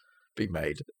and be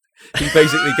made. He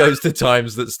basically goes to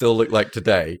times that still look like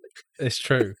today. It's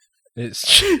true. It's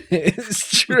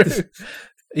true.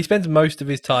 He spends most of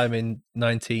his time in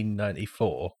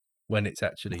 1994 when it's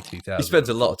actually 2000. He spends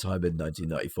a lot of time in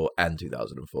 1994 and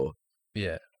 2004.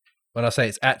 Yeah. When I say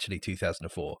it's actually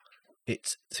 2004,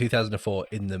 it's 2004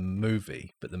 in the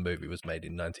movie, but the movie was made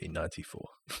in 1994.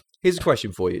 Here's a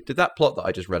question for you. Did that plot that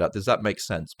I just read out, does that make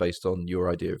sense based on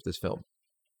your idea of this film?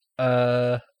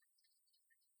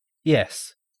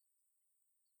 Yes.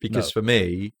 Because No. for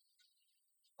me,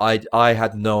 I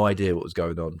had no idea what was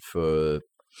going on for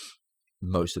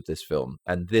most of this film,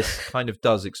 and this kind of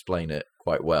does explain it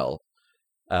quite well.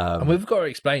 And we've got to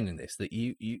explain in this that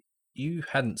you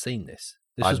hadn't seen this.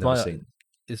 This I've was never seen.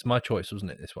 It's my choice,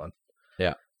 wasn't it? This one.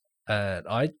 Yeah. And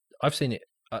I've seen it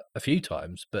a few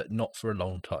times, but not for a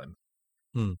long time.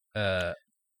 Hmm. And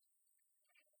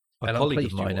A I'm colleague of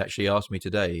pleased you mine watched. actually asked me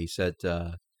today. He said,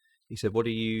 "What are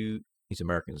you?" He's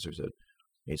American, so he said,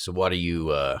 "Hey, so what are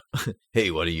you? Hey,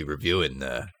 what are you reviewing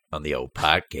on the old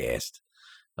podcast?"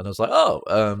 And I was like, "Oh,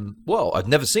 well, I've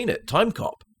never seen it.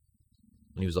 Timecop."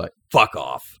 And he was like, "Fuck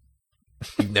off!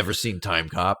 You've never seen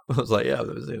Timecop?" I was like, "Yeah, I've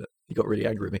never seen it." He got really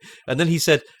angry at me, and then he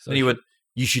said, So and he went,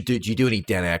 "You should do. Do you do any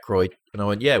Dan Aykroyd?" And I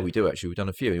went, "Yeah, we do actually. We've done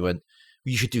a few." And he went,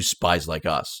 "You should do Spies Like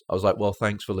Us." I was like, "Well,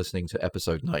 thanks for listening to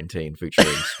episode 19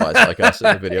 featuring Spies Like Us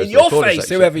in the video." in your face,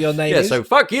 whoever your name Yeah, is. so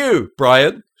fuck you,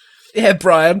 Brian. Yeah,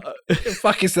 Brian,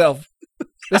 fuck yourself.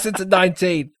 Listen to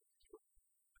 19.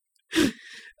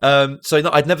 So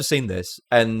no, I'd never seen this,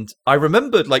 and I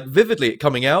remembered like vividly it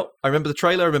coming out. I remember the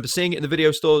trailer. I remember seeing it in the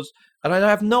video stores, and I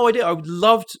have no idea. I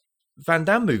loved Van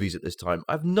Damme movies at this time.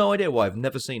 I have no idea why I've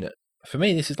never seen it. For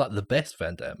me, this is like the best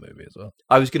Van Damme movie as well.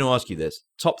 I was going to ask you this: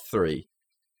 top 3.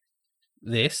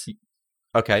 This,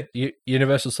 Okay.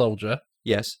 Universal Soldier,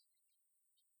 Yes.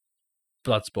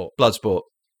 Bloodsport. Bloodsport.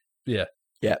 Yeah.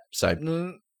 Yeah.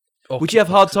 Same. Or Would you have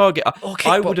Hard Target? Or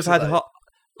I would have had. Kickboxer, though.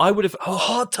 I would have. Oh,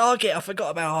 Hard Target. I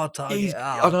forgot about Hard Target.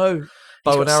 I know. He's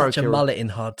Bow got and arrow. such a killer. mullet in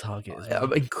Hard Target as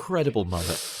well. Incredible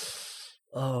mullet.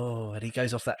 Oh, and he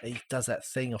goes off that. He does that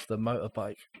thing off the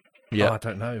motorbike. Yeah. Oh, I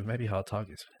don't know. Maybe Hard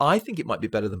Targets. I think it might be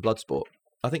better than Bloodsport.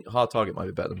 I think Hard Target might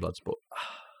be better than Bloodsport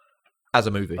as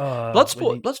a movie.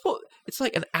 Bloodsport. Bloodsport. It's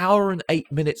like an hour and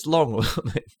 8 minutes long or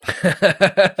something.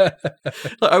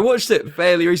 Like, I watched it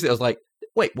fairly recently. I was like,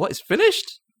 "Wait, what? It's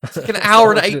finished? It's like an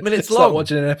hour and 8 minutes It's like long."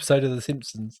 watching an episode of The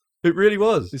Simpsons. It really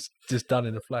was. It's just done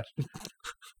in a flash.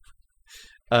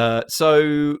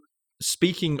 So,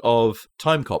 speaking of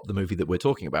Timecop, the movie that we're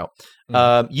talking about,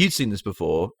 you'd seen this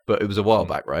before, but it was a while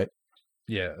back, right?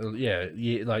 Yeah.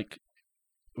 Like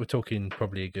we're talking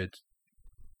probably a good.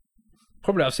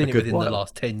 Probably I've seen it good within the while.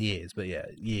 last 10 years, but yeah,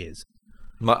 years.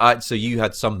 So you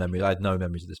had some memories. I had no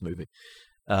memories of this movie.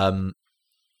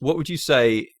 What would you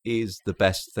say is the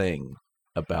best thing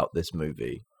about this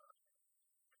movie?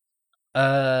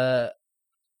 What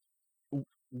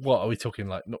are we talking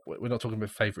like? We're not talking about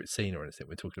favorite scene or anything.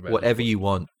 We're talking about Whatever you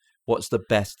want. What's the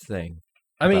best thing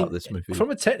about this movie? From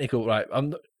a technical, right?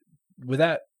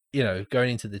 Without going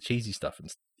into the cheesy stuff and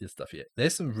stuff yet.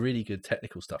 There's some really good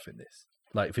technical stuff in this,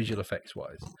 like visual effects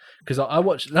wise. Because I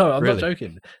watched. No, I'm Really? not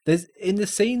joking. There's in the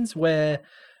scenes where,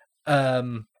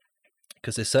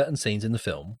 because there's certain scenes in the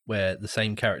film where the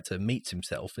same character meets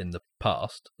himself in the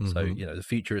past. So Mhm. the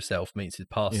future self meets his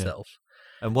past Yeah. self.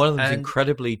 And one of them is And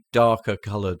incredibly darker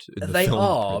coloured in the They film.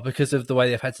 are because of the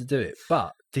way they've had to do it.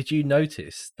 But did you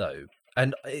notice though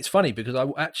And it's funny because I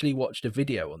actually watched a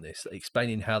video on this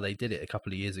explaining how they did it a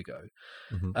couple of years ago.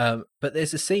 Mhm. But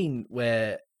there's a scene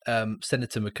where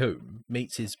Senator McComb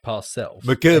meets his past self,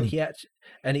 McComb.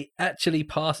 and he actually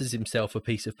passes himself a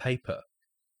piece of paper.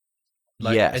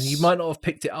 Yes. And you might not have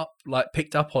picked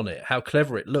up on it, how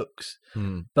clever it looks,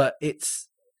 but it's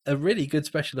a really good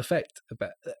special effect.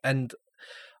 And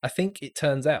I think it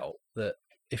turns out that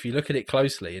if you look at it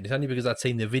closely, and it's only because I'd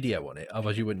seen the video on it,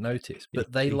 otherwise you wouldn't notice,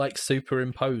 but they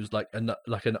superimposed like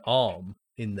an arm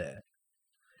in there.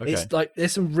 Okay. It's like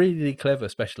there's some really clever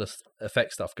special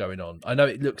effect stuff going on. I know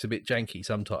it looks a bit janky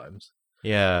sometimes.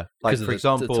 Yeah, like for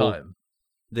example, the time.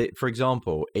 For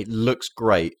example, it looks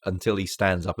great until he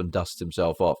stands up and dusts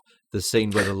himself off. The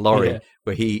scene where the lorry,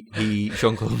 where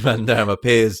Jean-Claude Van Damme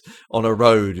appears on a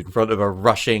road in front of a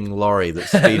rushing lorry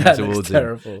that's speeding towards him,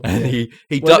 terrible. and he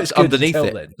ducks underneath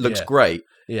it. Then. Looks great,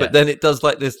 but then it does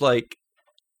like this like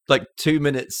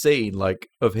 2-minute scene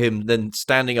of him then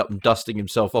standing up and dusting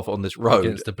himself off on this road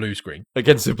against the blue screen,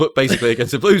 basically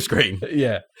against the blue screen.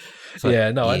 Yeah,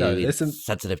 I know. There's some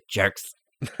sensitive jerks.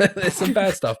 There's some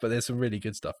bad stuff, but there's some really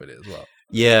good stuff in it as well.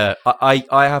 Yeah, I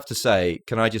have to say,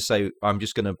 can I just say, I'm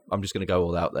just gonna go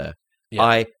all out there. Yeah.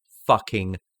 I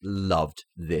fucking loved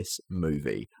this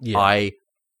movie. Yeah.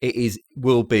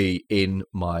 Will be in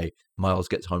my Miles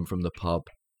Gets Home from the Pub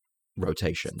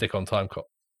rotation. Stick on Timecop.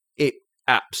 It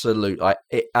absolutely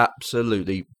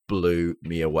blew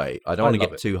me away. I don't want to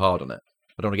get too hard on it.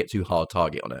 I don't want to get too hard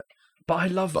target on it. But I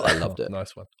loved it.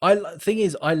 Nice one. Thing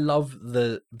is, I love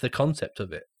the concept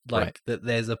of it. That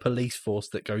there's a police force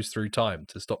that goes through time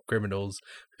to stop criminals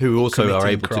who also are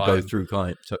able crime. To go through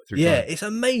time. It's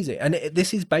amazing, and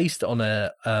this is based on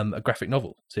a graphic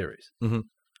novel series.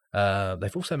 Mm-hmm.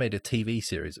 They've also made a TV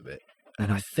series of it,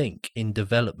 and I think in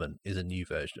development is a new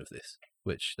version of this,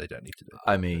 which they don't need to do.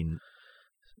 I mean,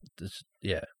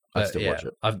 I'd still watch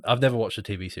it. I've never watched a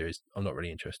TV series. I'm not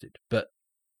really interested, but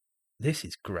this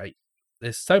is great.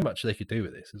 There's so much they could do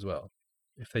with this as well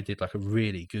if they did like a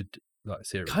really good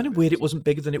series. Kind of weird it wasn't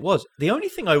bigger than it was. The only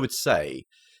thing I would say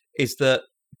is that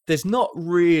there's not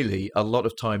really a lot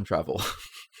of time travel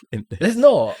in this. There's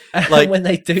not. Like when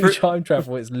they do time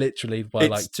travel, it's literally by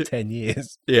 10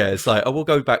 years. Yeah, it's like, we'll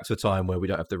go back to a time where we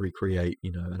don't have to recreate,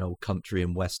 an old country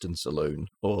and western saloon,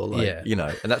 or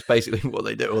and that's basically what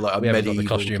they do. Or like we haven't got the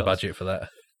costume budget for that.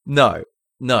 No,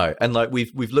 and like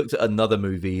we've looked at another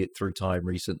movie through time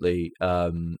recently,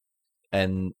 and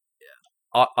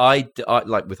I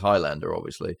like with Highlander,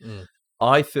 obviously.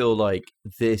 I feel like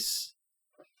this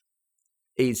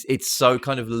it's so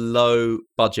kind of low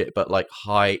budget but like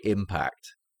high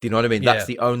impact. Do you know what I mean? That's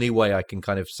the only way I can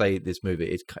kind of say this movie.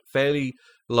 It's fairly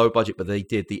low budget, but they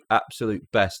did the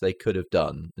absolute best they could have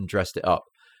done and dressed it up.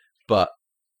 But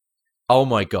oh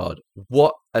my god,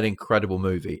 what an incredible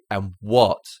movie, and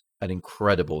what an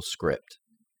incredible script,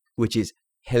 which is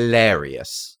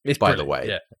hilarious. It's by brilliant. The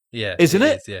way, yeah, isn't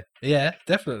it? Yeah,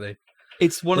 definitely.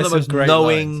 It's one of the most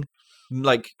knowing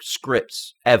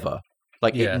scripts ever.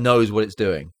 Like it knows what it's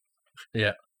doing.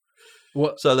 Yeah.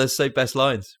 So let's say best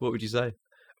lines. What would you say?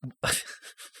 Do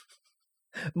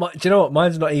you know what?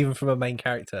 Mine's not even from a main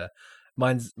character.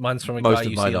 Mine's from a Most guy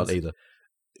of mine aren't either.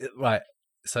 Right.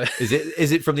 So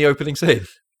is it from the opening scene?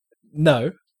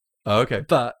 No. Oh, okay.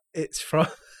 But it's from.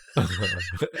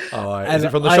 All right. Is it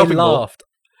from the shopping mall?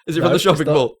 Is it from the shopping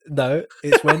mall? No,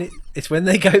 it's when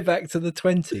they go back to the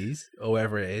 20s or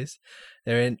wherever it is.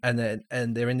 They're in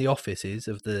they're in the offices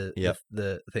of the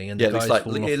thing, and it looks like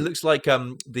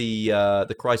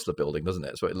the Chrysler Building, doesn't it?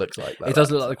 That's what it looks like. It does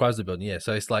look like the Chrysler Building, yeah.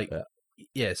 So it's like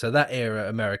so that era,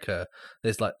 America,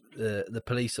 there's like the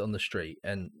police on the street,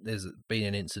 and there's been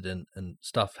an incident, and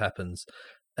stuff happens,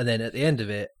 and then at the end of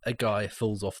it, a guy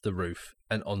falls off the roof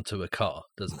and onto a car,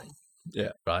 doesn't he?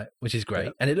 Yeah. Right. Which is great.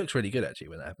 Yeah. And it looks really good actually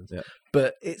when that happens. Yeah.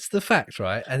 But it's the fact,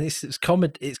 right? And it's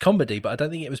comedy, but I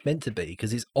don't think it was meant to be,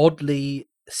 because it's oddly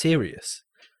serious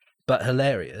but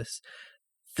hilarious.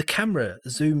 The camera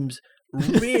zooms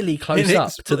really close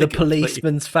up to the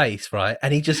policeman's face, right?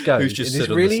 And he just goes, who's just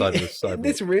sitting on the side of the sidewalk. In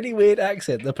this really weird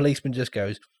accent, the policeman just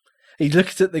goes, he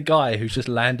looks at the guy who's just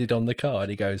landed on the car, and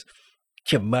he goes,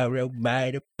 "Tomorrow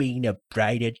might have been a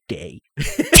brighter day."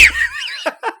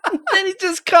 Then he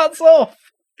just cuts off.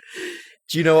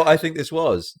 Do you know what I think this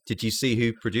was? Did you see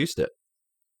who produced it?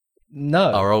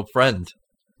 No. Our old friend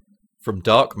from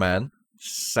Darkman,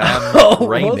 Sam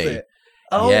Raimi. Was it?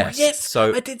 Oh, yes.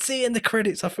 So I did see it in the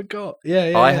credits. I forgot.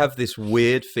 Yeah. I have this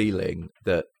weird feeling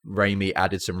that Raimi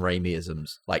added some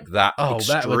Raimi-isms like that. Oh,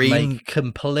 that would make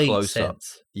complete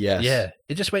sense. Yes. Yeah.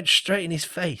 It just went straight in his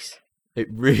face. It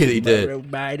really did. Tomorrow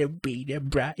might have been a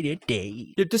brighter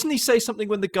day. Yeah, doesn't he say something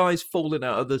when the guy's falling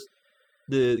out of the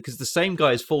because the same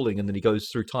guy is falling, and then he goes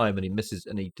through time, and he misses,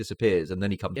 and he disappears, and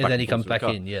then he comes back. And then he comes falls through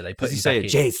back the in. Yeah, they Does put he him say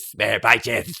back it? in. Jace, by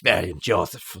Jace, Mary, and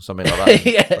Joseph, or something like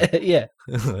that? yeah,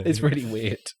 it's really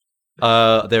weird.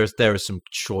 There are some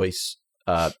choice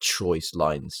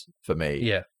lines for me.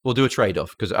 Yeah, We'll do a trade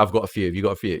off because I've got a few. Have you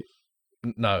got a few?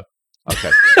 no.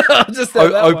 Okay. I'll just say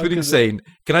that Opening one, scene.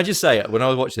 Can I just say, when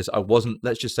I watched this, I wasn't.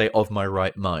 Let's just say of my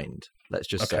right mind. Let's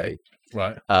just say.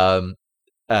 Right. But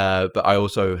I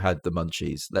also had the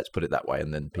munchies. Let's put it that way,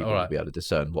 and then people will be able to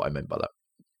discern what I meant by that.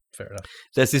 Fair enough.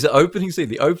 There's this opening scene.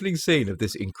 The opening scene of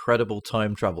this incredible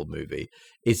time travel movie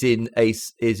is in a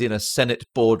Senate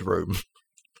boardroom,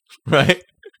 right?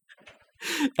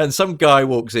 And some guy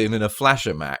walks in a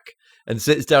flasher Mac and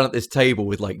sits down at this table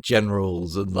with like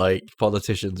generals and like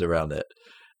politicians around it,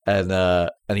 and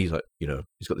he's like,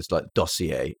 he's got this like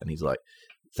dossier, and he's like,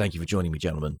 "Thank you for joining me,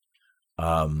 gentlemen.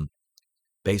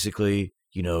 Basically,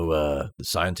 the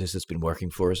scientist that's been working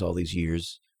for us all these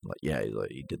years." I'm like, yeah, he's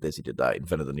like, he did this, he did that, he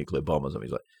invented the nuclear bomb or something.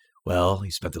 He's like, well, he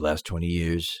spent the last 20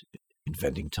 years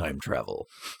inventing time travel.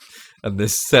 And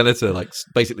this senator like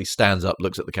basically stands up,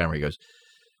 looks at the camera, he goes,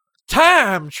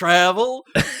 "Time travel?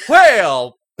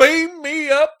 Well, beam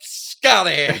me up,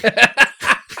 Scotty."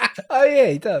 Oh yeah,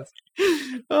 he does.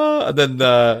 And then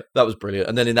that was brilliant.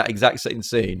 And then in that exact same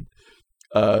scene,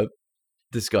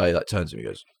 this guy like turns to me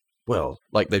and goes, well,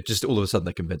 like they've just all of a sudden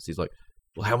they're convinced. He's like,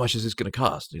 well, how much is this going to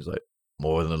cost? And he's like,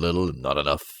 more than a little and not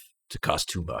enough to cost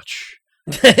too much.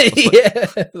 Yeah.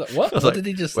 Like, what? What like, did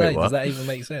he just wait, say? what? Does that even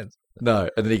make sense? No.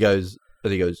 And then he goes,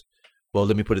 well,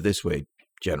 let me put it this way,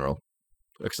 General.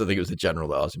 Because I think it was the general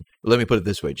that asked him. Well, let me put it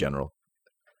this way, General.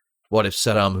 What if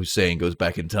Saddam Hussein goes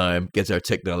back in time, gets our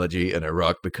technology, and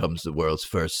Iraq becomes the world's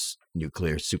first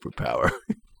nuclear superpower?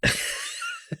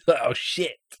 Oh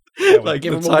shit! Like,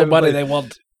 give them all the money they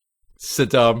want.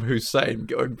 Saddam Hussein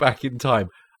going back in time.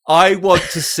 I want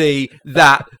to see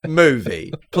that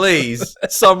movie. Please,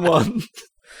 someone.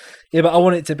 Yeah, but I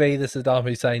want it to be the Saddam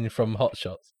Hussein from Hot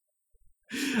Shots.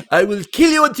 I will kill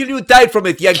you until you die from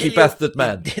it, Yankee bastard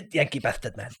man. Yankee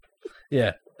bastard man.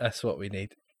 Yeah, that's what we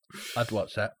need. I'd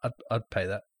watch that. I'd pay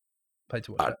that. Pay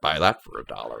to watch I'd buy that for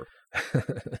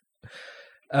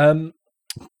 $1.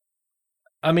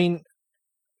 I mean,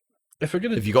 if we're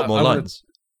gonna, have you got more lines?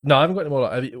 No, I haven't got any more.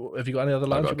 Have you got any other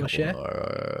lines you want to share?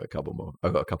 A couple more.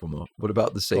 I've got a couple more. What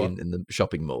about the scene in the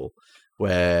shopping mall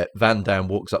where Van Damme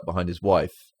walks up behind his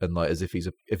wife and like as if he's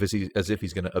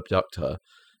going to abduct her?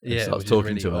 And starts talking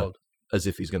really to her as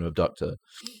if he's going to abduct her.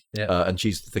 Yeah, and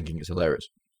she's thinking it's hilarious.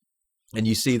 And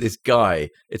you see this guy.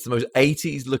 It's the most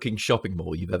 80s looking shopping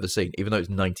mall you've ever seen, even though it's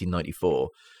 1994.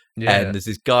 Yeah. And there's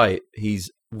this guy.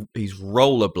 He's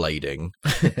rollerblading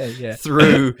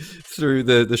through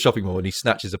the shopping mall, and he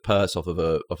snatches a purse off of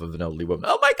an elderly woman.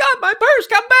 Oh my God, my purse!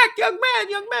 Come back, young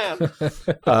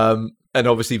man! And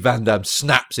obviously Van Damme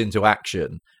snaps into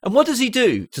action. And what does he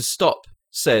do to stop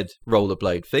said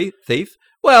rollerblade thief?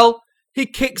 Well, he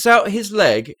kicks out his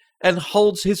leg and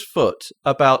holds his foot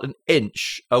about an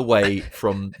inch away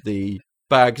from the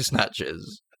bag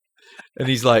snatchers, and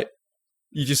he's like.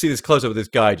 You just see this close up of this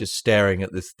guy just staring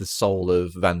at the sole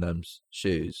of Van Damme's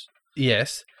shoes.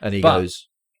 Yes. And he goes...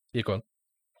 You're gone.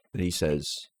 And he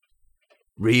says,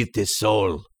 read this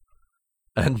sole.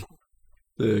 And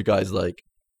the guy's like,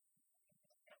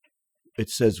 it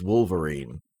says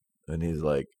Wolverine. And he's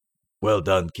like, well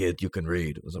done, kid, you can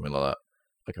read. Or something like that.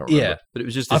 I can't remember. Yeah. But it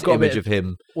was just this image of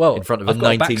him in front of a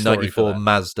 1994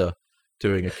 Mazda.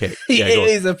 Doing a kick. Yeah, it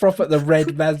is the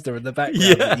red Mazda in the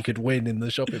background that you could win in the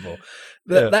shopping mall.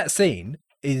 That scene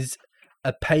is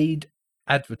a paid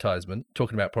advertisement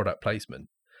talking about product placement.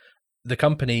 The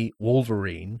company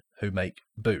Wolverine, who make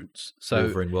boots, so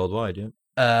Wolverine Worldwide,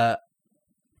 yeah.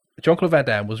 Jean-Claude Van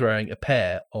Damme was wearing a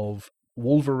pair of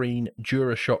Wolverine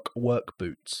DuraShock work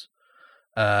boots,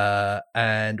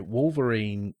 and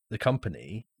Wolverine, the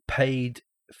company, paid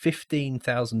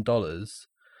 $15,000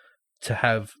 to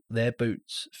have their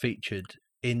boots featured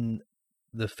in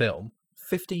the film.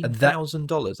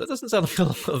 $15,000? That doesn't sound like a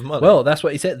lot of money. Well, that's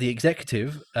what he said. The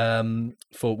executive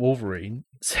for Wolverine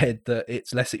said that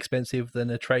it's less expensive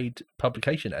than a trade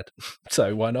publication ad.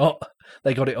 So why not?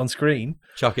 They got it on screen.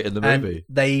 Chuck it in the movie. And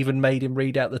they even made him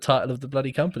read out the title of the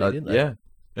bloody company, didn't they?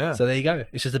 Yeah. So there you go.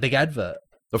 It's just a big advert.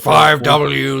 The 5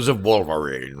 W's of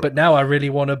Wolverine. But now I really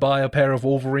want to buy a pair of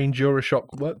Wolverine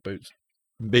DuraShock work boots.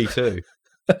 Me too.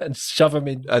 And shove them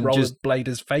in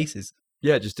rollerbladers' faces.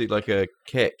 Yeah, just do like a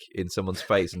kick in someone's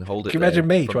face and hold it. Can you imagine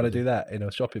me trying to do that in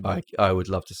a shopping mall? I would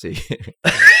love to see it.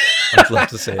 I'd love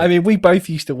to see it. I mean, we both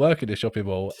used to work in a shopping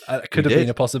mall. It could have did. been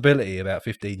a possibility about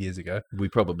 15 years ago. We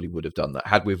probably would have done that.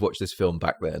 Had we watched this film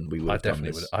back then, we would I have done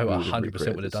definitely this. would. I We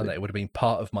 100% would have done that. It would have been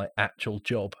part of my actual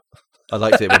job. I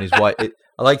liked it when his wife.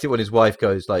 I liked it when his wife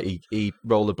goes like he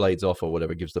rollerblades off or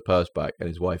whatever, gives the purse back, and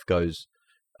his wife goes,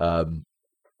 "Oh,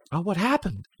 what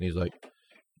happened?" And he's like,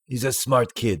 "He's a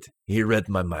smart kid. He read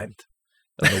my mind."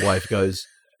 And the wife goes,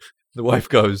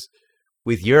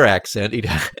 "With your accent, he'd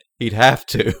have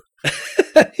to."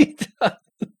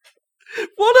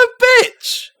 What a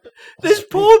bitch! This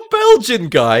poor Belgian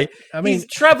guy. I mean, he's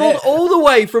travelled all the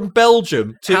way from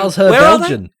Belgium to. How's her where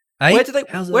Belgian? Are they? Where do they?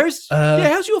 How's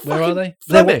your fucking where are they?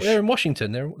 Flemish? They're in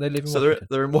Washington. They live in Washington.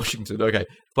 They're in Washington. Okay.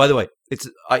 By the way, it's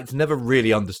never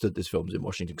really understood this film's in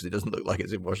Washington because it doesn't look like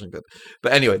it's in Washington.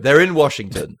 But anyway, they're in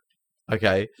Washington.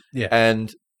 Okay. Yeah.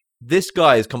 And this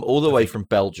guy has come all the way from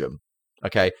Belgium.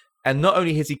 Okay. And not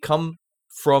only has he come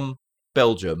from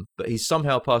Belgium, but he's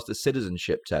somehow passed a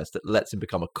citizenship test that lets him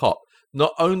become a cop.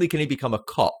 Not only can he become a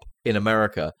cop in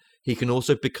America, he can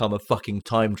also become a fucking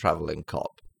time traveling cop.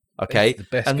 Okay,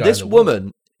 and this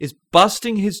woman is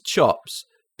busting his chops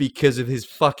because of his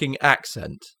fucking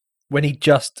accent. When he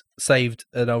just saved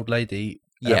an old lady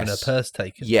having her purse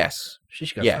taken. Yes. She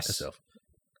should go fuck herself.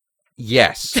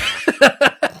 Yes.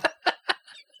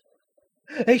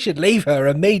 He should leave her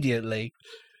immediately.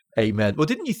 Amen. Well,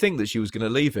 didn't you think that she was going to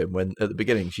leave him when at the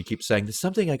beginning she keeps saying, "There's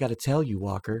something I got to tell you,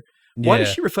 Walker"? Why does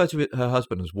she refer to her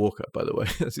husband as Walker, by the way?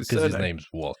 Because his name's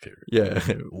Walker. Yeah.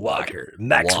 Walker.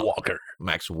 Max Walker.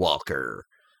 Max Walker.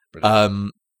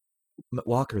 Brilliant.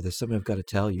 Walker, there's something I've got to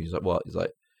tell you. He's like, what? He's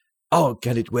like, "Oh,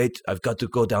 can it wait? I've got to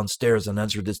go downstairs and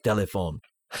answer this telephone."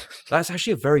 That's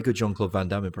actually a very good Jean-Claude Van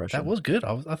Damme impression. That was good.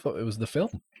 I thought it was the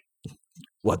film.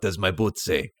 What does my boot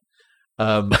say?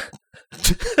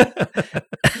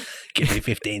 Give me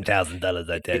 $15,000,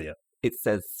 I tell you. It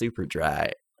says super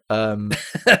dry.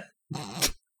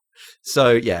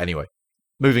 So yeah, anyway,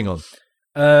 moving on.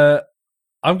 I'm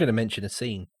going to mention a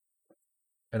scene,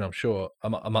 and I'm sure I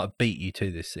might beat you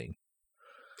to this scene.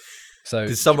 So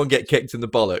did someone get kicked in the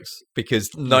bollocks? Because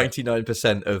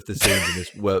 99% of the scenes in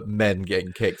this were men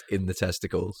getting kicked in the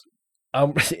testicles.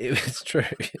 It's true.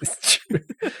 It's true.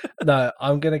 No,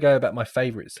 I'm going to go about my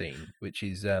favourite scene, which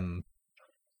is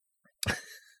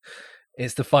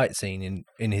it's the fight scene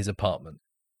in his apartment.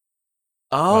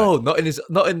 Oh, right.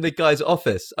 not in the guy's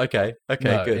office. Okay,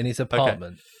 no, good. In his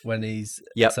apartment when he's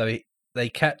they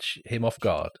catch him off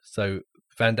guard. So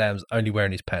Van Damme's only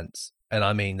wearing his pants, and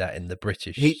I mean that in the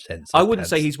British sense. I wouldn't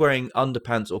say he's wearing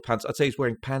underpants or pants. I'd say he's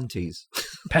wearing panties.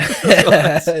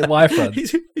 Why front?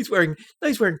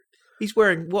 He's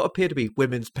wearing what appear to be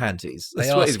women's panties. They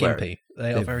are skimpy.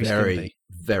 They are very skimpy.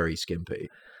 Very skimpy.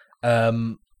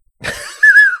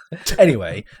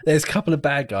 Anyway, there's a couple of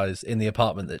bad guys in the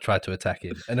apartment that tried to attack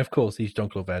him. And of course, he's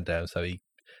Jean-Claude Van Damme, so he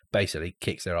basically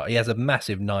kicks their ass. He has a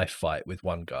massive knife fight with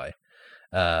one guy.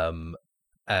 And,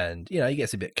 he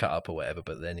gets a bit cut up or whatever,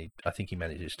 but then I think he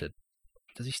manages to...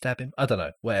 Does he stab him? I don't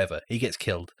know. Whatever. He gets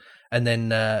killed. And then,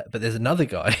 but there's another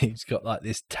guy who's got like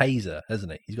this taser,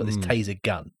 hasn't he? He's got this taser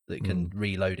gun that can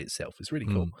reload itself. It's really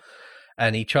cool.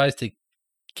 And he tries to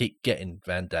keep getting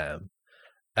Van Damme.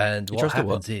 And what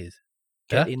happens is...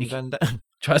 Van Damme.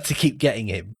 Tries to keep getting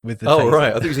him with the taser. taser.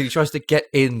 Right. I think he tries to get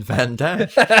in Van Damme.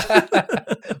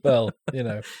 Well,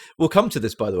 We'll come to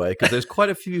this, by the way, because there's quite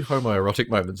a few homoerotic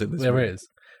moments in this There movie. is.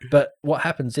 But what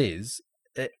happens is,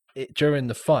 during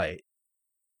the fight,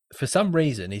 for some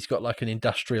reason, he's got like an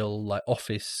industrial, like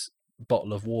office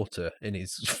bottle of water in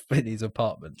his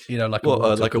apartment. Like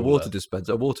a water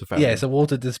dispenser, a water fountain. Yeah, it's a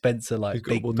water dispenser, like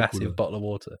big, massive bottle of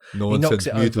water. No one knocks sends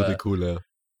it me over. to the cooler.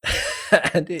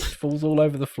 And it falls all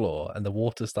over the floor, and the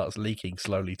water starts leaking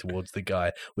slowly towards the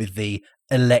guy with the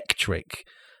electric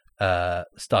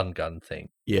stun gun thing.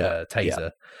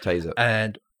 Taser. Taser.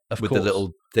 And of with course, the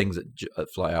little things that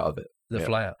fly out of it.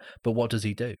 Fly out. But what does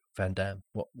he do, Van Damme?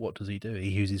 What does he do? He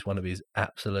uses one of his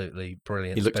absolutely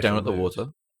brilliant. He looks down at the moves.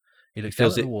 water. He looks down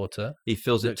at the water. He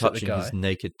feels it touching his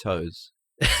naked toes.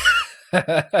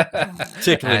 Tickling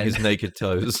Tickling his naked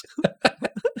toes.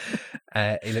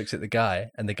 He looks at the guy,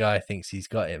 and the guy thinks he's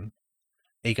got him.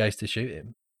 He goes to shoot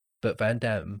him, but Van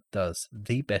Damme does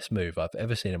the best move I've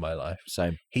ever seen in my life.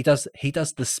 Same. He does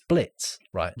the splits,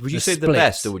 right? Would you say the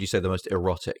best, or would you say the most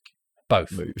erotic?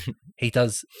 Both. Move. He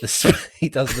does the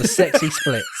sexy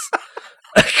splits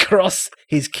across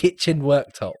his kitchen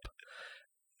worktop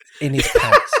in his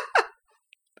pants.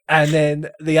 And then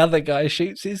the other guy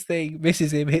shoots his thing,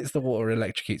 misses him, hits the water,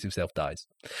 electrocutes himself, dies.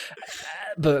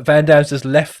 But Van Damme's just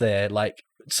left there, like,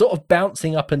 sort of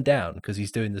bouncing up and down because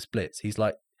he's doing the splits. He's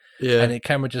like, and the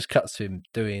camera just cuts to him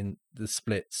doing the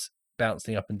splits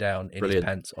bouncing up and down in Brilliant. his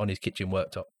pants on his kitchen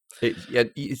worktop.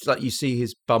 It's like you see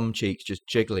his bum cheeks just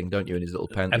jiggling, don't you, in his little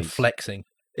panties. And flexing.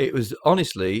 It was,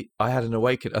 honestly, I had an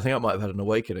awakening. I think I might have had an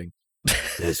awakening.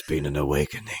 There's been an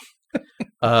awakening.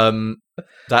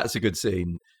 That's a good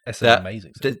scene. That's an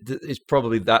amazing scene. That's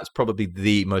probably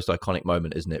the most iconic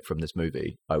moment, isn't it, from this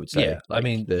movie? I would say. Yeah, I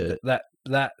mean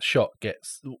that shot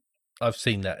gets. I've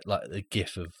seen that, like the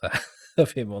GIF of that,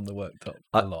 of him on the worktop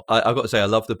a lot. I've got to say, I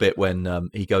love the bit when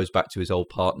he goes back to his old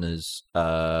partner's.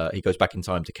 He goes back in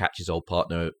time to catch his old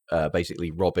partner,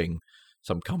 basically robbing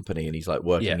some company, and he's like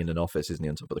working in an office, isn't he,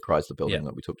 on top of the Chrysler building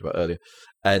that we talked about earlier.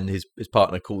 And his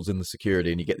partner calls in the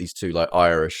security, and you get these two like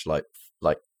Irish, like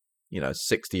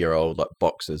 60-year-old like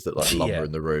boxers that like lumber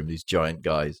in the room, these giant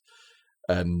guys.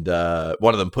 And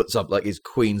one of them puts up like his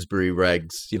Queensbury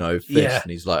regs, fist,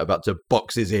 and he's like about to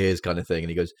box his ears kind of thing. And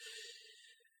he goes,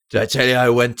 "Did I tell you I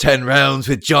went 10 rounds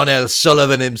with John L.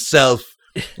 Sullivan himself?"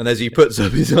 And as he puts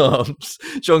up his arms,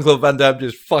 Jean-Claude Van Damme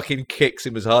just fucking kicks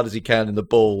him as hard as he can in the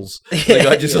balls. The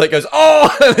guy just like goes,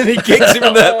 "Oh!" And then he kicks him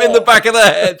in the back of the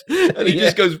head. And he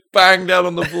just goes bang down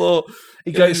on the floor.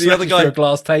 He goes the other guy through a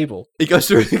glass table. He goes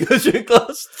through a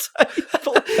glass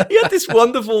table. He had this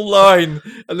wonderful line,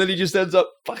 and then he just ends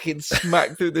up fucking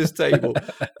smacked through this table.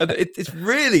 And it's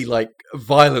really like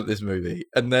violent, this movie,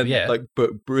 and then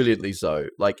but brilliantly so,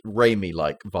 like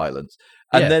Raimi-like violence.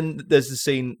 And then there's the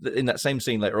scene in that same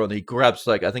scene later on. He grabs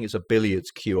I think it's a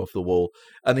billiards cue off the wall,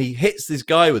 and he hits this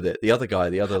guy with it. The other guy.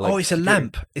 It's a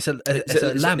lamp. It's a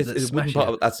lamp. That's a wooden part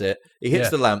of it. That's it. He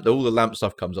hits the lamp. All the lamp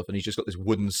stuff comes off, and he's just got this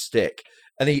wooden stick.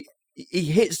 And he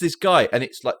hits this guy, and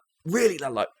it's like really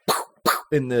like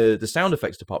in the sound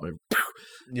effects department,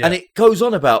 and it goes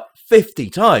on about 50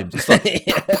 times. It's like,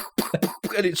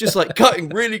 and it's just like cutting,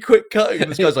 really quick cutting.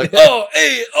 And this guy's like, "Oh,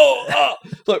 hey, oh, ah,"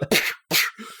 like,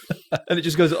 and it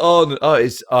just goes on.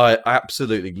 I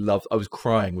absolutely loved. I was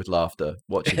crying with laughter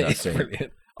watching that scene.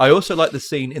 Brilliant. I also like the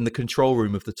scene in the control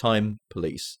room of the Time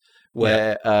Police,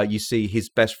 where you see his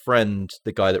best friend,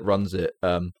 the guy that runs it.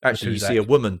 Actually, you see a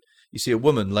woman. You see a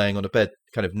woman laying on a bed,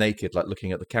 kind of naked, like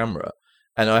looking at the camera.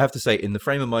 And I have to say, in the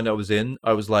frame of mind I was in,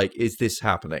 I was like, "Is this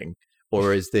happening,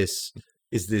 or is this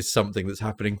something that's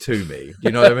happening to me?" Do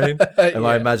you know what I mean? Am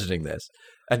I imagining this?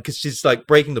 And because she's like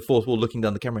breaking the fourth wall, looking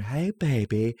down the camera, "Hey,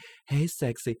 baby. Hey,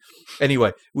 sexy."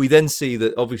 Anyway, we then see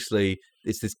that obviously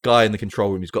it's this guy in the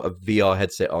control room who's got a VR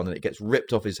headset on, and it gets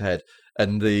ripped off his head.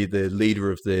 And the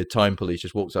leader of the Time Police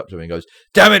just walks up to him and goes,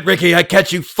 "Damn it, Ricky, I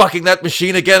catch you fucking that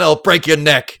machine again, I'll break your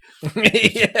neck."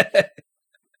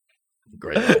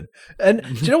 Great line. And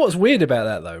do you know what's weird about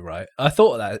that, though, right? I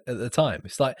thought of that at the time.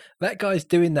 It's like, that guy's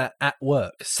doing that at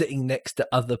work, sitting next to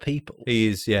other people.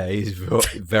 He's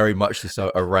very much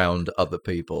so around other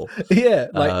people. Yeah,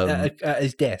 like at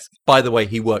his desk. By the way,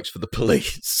 he works for the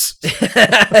police.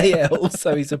 Yeah,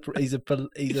 also he's a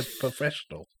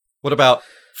professional. What about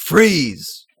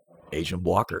freeze, Agent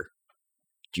Walker?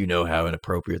 Do you know how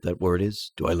inappropriate that word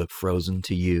is? Do I look frozen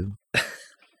to you?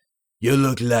 You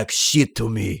look like shit to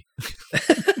me.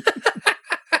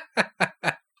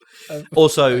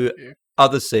 Also,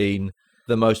 other scene,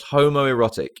 the most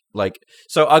homoerotic.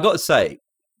 So I got to say,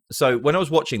 when I was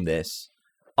watching this,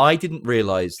 I didn't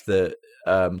realize that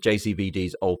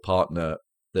JCVD's old partner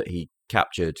that he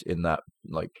captured in that,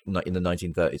 in the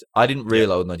 1930s. I didn't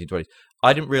realize, 1920s.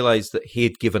 I didn't realize that he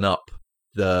had given up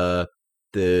the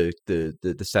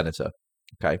senator.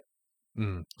 Okay,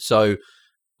 so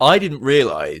I didn't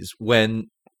realize when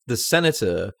the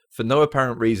senator, for no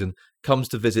apparent reason, comes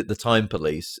to visit the Time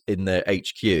Police in their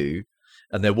HQ,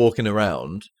 and they're walking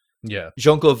around. Yeah,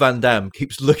 Jean-Claude Van Damme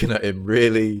keeps looking at him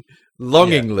really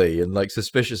longingly and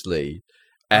suspiciously,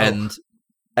 and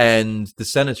the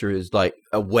senator is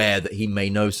aware that he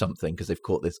may know something because they've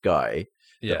caught this guy.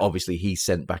 Yeah, that obviously he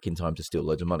sent back in time to steal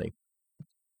loads of money,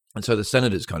 and so the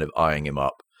senator's kind of eyeing him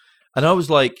up. And I was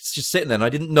just sitting there, and I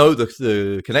didn't know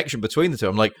the connection between the two.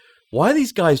 I'm like, why are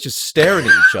these guys just staring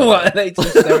at each other? Why are they just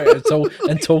staring at each other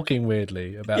and talking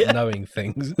weirdly about knowing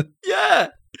things? Yeah.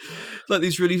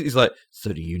 He's like,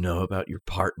 "So do you know about your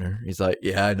partner?" He's like,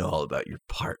 "Yeah, I know all about your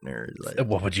partner."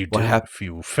 What would you do if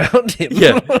you found him?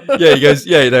 Yeah. He goes,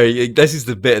 this is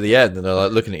the bit at the end. And they're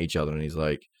looking at each other, and he's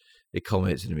like, it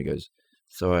culminates in him. He goes,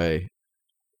 "So I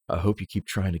hope you keep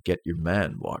trying to get your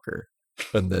man, Walker."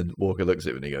 And then Walker looks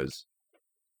at him and he goes,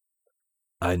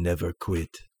 "I never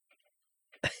quit."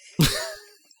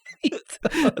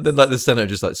 And then the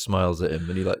senator just smiles at him,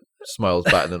 and he smiles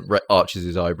back and then arches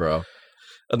his eyebrow.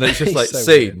 And then it's just so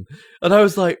scene. Weird. And I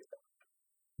was like,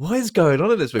 what is going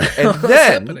on in this movie?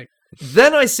 And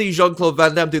then I see Jean-Claude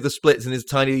Van Damme do the splits in his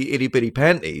tiny itty bitty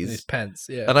panties. In his pants,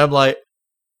 yeah. And I'm like,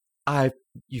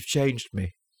 you've changed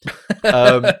me.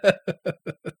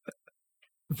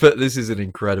 But this is an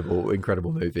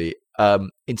incredible movie.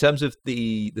 In terms of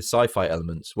the sci-fi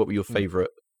elements, what were your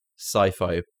favorite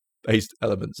sci-fi based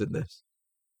elements in this?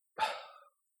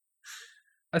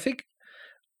 I think,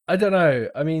 I don't know.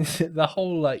 I mean, the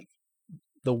whole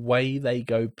the way they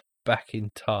go back in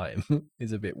time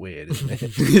is a bit weird, isn't it?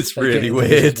 It's really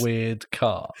weird. Weird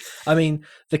car. I mean,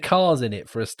 the cars in it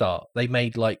for a start, they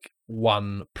made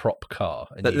one prop car.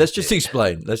 Let's just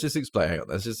explain. Hang on. Let's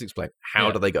just explain.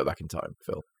 How do they go back in time,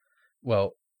 Phil?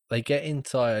 Well, they get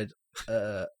inside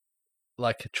a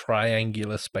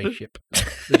triangular spaceship.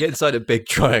 They get inside a big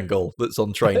triangle that's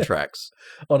on train tracks.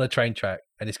 On a train track,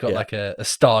 and it's got a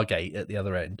Stargate at the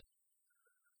other end.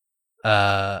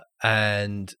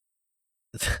 And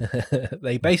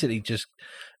they basically just,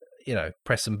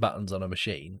 press some buttons on a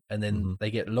machine, and then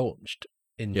they get launched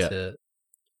into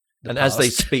the past. As they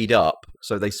speed up,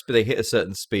 so they hit a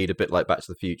certain speed, a bit like Back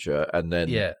to the Future, and then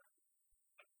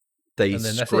they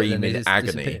scream in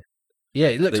agony. Disappear. Yeah,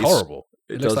 it looks horrible.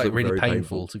 It looks like really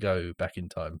painful to go back in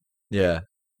time. Yeah.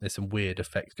 There's some weird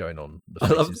effects going on.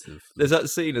 There's that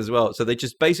scene as well. So they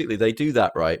just basically, they do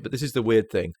that, right? But this is the weird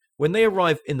thing. When they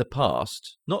arrive in the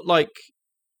past, not like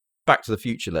Back to the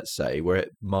Future, let's say, where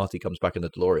Marty comes back in the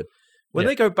DeLorean. When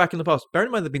they go back in the past, bear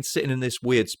in mind they've been sitting in this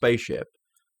weird spaceship.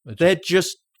 They're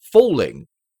just falling.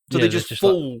 So they just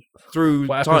fall through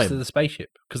what time. Happens to the spaceship?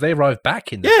 Because they arrive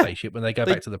back in the spaceship when they go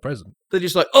back to the present. They're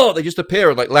just they just appear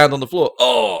and land on the floor.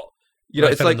 Oh!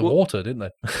 They fell in the water, didn't they?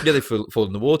 Yeah, they fall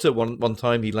in the water. One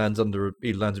time he lands in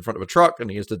front of a truck and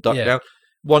he has to duck down.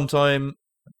 One time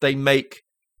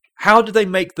how did they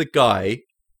make the guy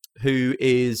who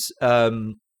is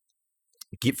found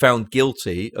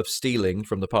guilty of stealing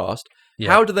from the past? Yeah.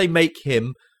 How do they make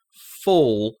him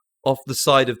fall off the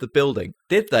side of the building?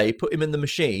 Did they put him in the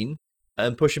machine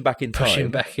and push him back in time? Push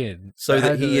him back in. So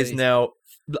that he is now...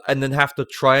 And then have to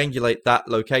triangulate that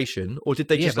location, or did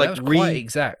they just that was quite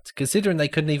exact? Considering they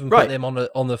couldn't even put them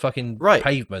on the fucking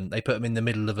pavement, they put them in the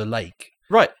middle of a lake.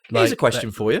 Right. Here's a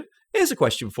question for you.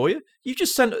 You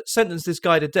just sentenced this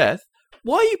guy to death.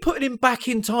 Why are you putting him back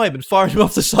in time and firing him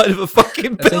off the side of a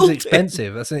fucking building? That's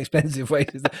expensive. That's an expensive way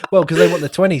to... Well, because they want the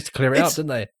 20s to clear it up, don't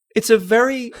they? It's a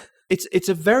very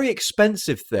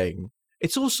expensive thing.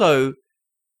 It's also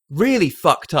really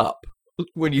fucked up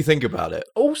when you think about it.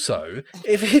 Also,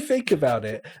 if you think about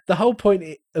it, the whole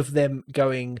point of them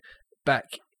going back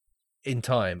in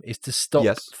time is to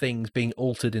stop things being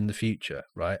altered in the future,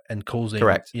 right? And causing,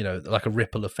 like a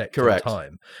ripple effect on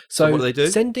time. So what do they do?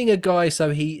 Sending a guy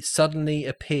so he suddenly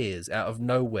appears out of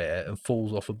nowhere and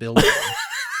falls off a building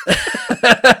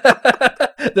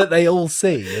that they all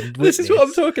see and witness. This is what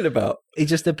I'm talking about. He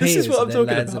just appears and then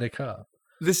lands in a car.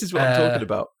 This is what I'm talking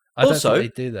about. I don't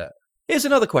think they do that. Here's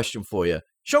another question for you.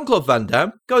 Jean-Claude Van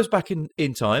Damme goes back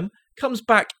in time, comes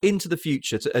back into the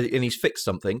future, and he's fixed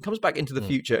something, comes back into the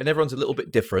future, and everyone's a little bit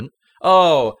different.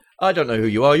 Oh, I don't know who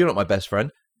you are. You're not my best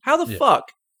friend. How the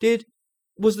fuck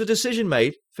was the decision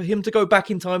made for him to go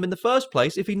back in time in the first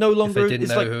place if he no longer didn't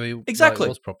know who he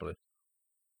was properly?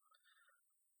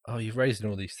 Oh, you've raised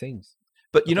all these things.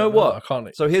 But you know what? I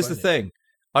can't. So here's the thing.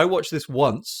 I watched this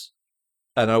once,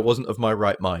 and I wasn't of my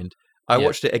right mind. I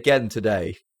watched it again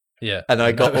today. Yeah. And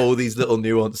I got all these little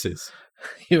nuances.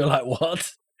 You were like,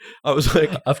 what? I was like...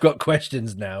 I've got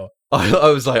questions now. I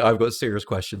was like, I've got serious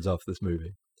questions after this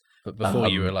movie. But before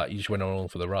you were like, you just went on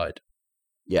for the ride.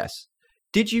 Yes.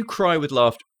 Did you cry with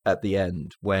laughter at the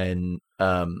end when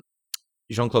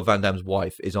Jean-Claude Van Damme's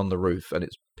wife is on the roof and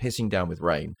it's pissing down with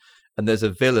rain and there's a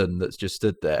villain that's just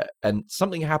stood there and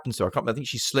something happens to her? I think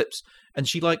she slips and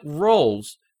she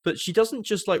rolls, but she doesn't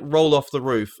just roll off the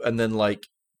roof and then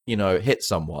hit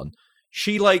someone.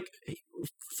 She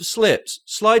slips,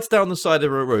 slides down the side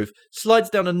of her roof, slides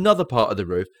down another part of the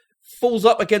roof, falls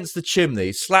up against the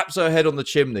chimney, slaps her head on the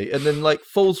chimney, and then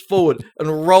falls forward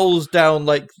and rolls down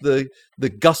the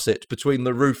gusset between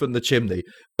the roof and the chimney.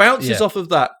 Bounces off of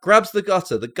that, grabs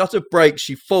the gutter breaks,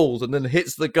 she falls and then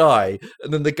hits the guy,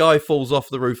 and then the guy falls off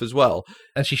the roof as well.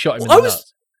 And she shot him in the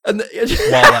nuts. While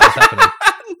that was happening.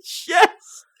 Yes.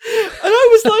 And I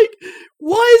was like,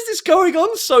 why is this going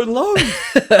on so long?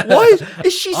 Why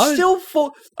is she still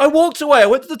fall? I walked away. I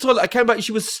went to the toilet. I came back and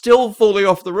she was still falling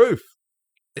off the roof.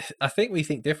 I think we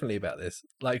think differently about this.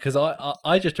 Because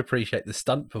I just appreciate the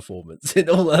stunt performance in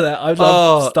all of that. I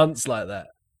love stunts like that.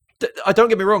 I don't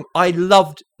get me wrong. I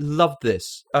loved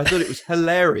this. I thought it was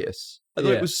hilarious. I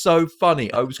thought it was so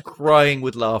funny. I was crying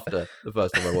with laughter the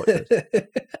first time I watched it.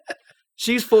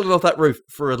 She's fallen off that roof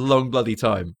for a long bloody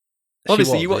time.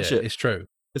 Honestly, you watch it. It's true.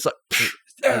 It's like...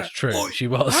 It's true. She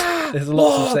was. There's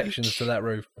lots of sections to that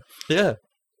roof. Yeah.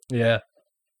 Yeah.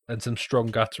 and some strong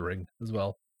guttering as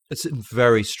well. It's a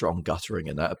very strong guttering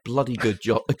in that. A bloody good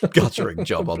job, guttering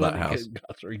job on that house.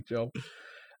 Guttering job.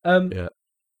 Yeah.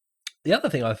 The other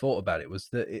thing I thought about it was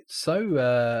that it's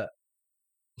so.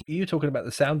 You were talking about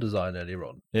the sound design earlier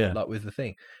on, Yeah. like with the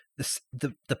thing.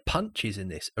 The punches in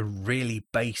this are really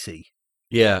bassy.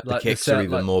 Yeah, Like the kicks are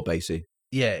even more bassy.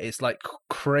 Yeah, it's like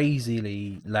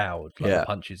crazily loud, like the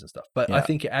punches and stuff. But I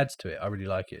think it adds to it. I really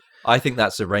like it. I think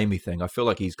that's a Raimi thing. I feel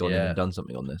like he's gone in and done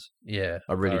something on this. Yeah,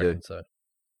 I really do. So,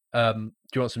 do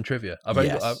you want some trivia? I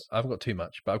haven't got too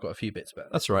much, but I've got a few bits about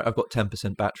it. That's all right. I've got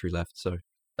 10% battery left, so.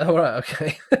 Oh, right,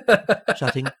 okay.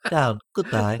 Shutting down.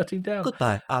 Goodbye. Shutting down.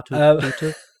 Goodbye,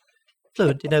 R2-D2.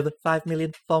 Fluent in over 5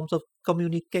 million forms of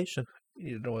communication.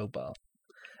 You need an oil bath.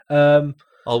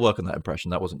 I'll work on that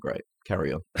impression. That wasn't great.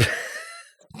 Carry on.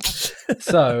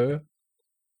 So,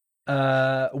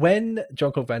 when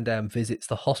Jean-Claude Van Damme visits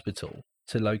the hospital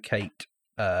to locate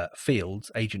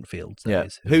Agent Fields,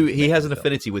 who he has an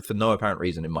affinity with for no apparent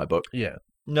reason in my book. Yeah.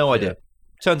 No idea.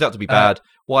 Turns out to be bad.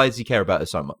 Why does he care about it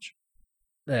so much?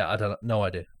 Yeah, I don't know. No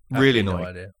idea. Really annoying. No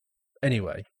idea.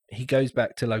 Anyway, he goes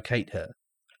back to locate her,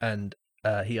 and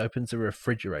he opens a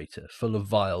refrigerator full of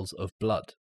vials of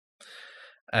blood.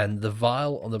 And the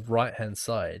vial on the right-hand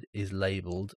side is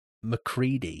labelled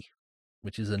MacReady,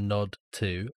 which is a nod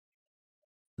to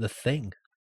The Thing,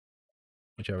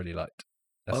 which I really liked.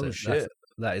 Shit.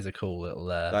 That is a cool little...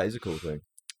 that is a cool thing.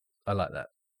 I like that.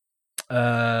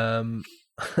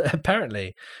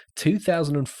 Apparently,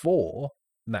 2004...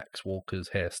 Max Walker's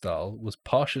hairstyle was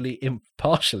partially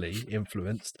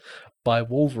influenced by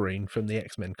Wolverine from the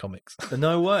X-Men comics.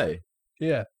 No way.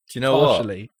 Yeah. Do you know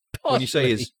partially. When you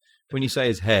say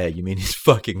his hair, you mean his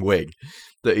fucking wig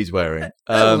that he's wearing.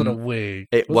 That wasn't a wig.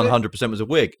 It 100% was a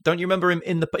wig. Don't you remember him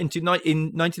in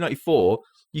 1994?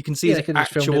 You can see his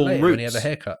actual roots. When he had a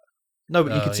haircut. No,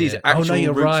 but you can see his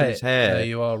actual roots in his hair. No,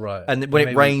 you are right. And when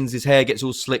it rains, his hair gets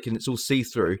all slick and it's all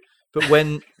see-through. But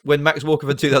when Max Walker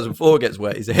from 2004 gets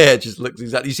wet, his hair just looks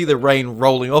exactly... You see the rain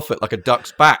rolling off it like a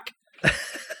duck's back.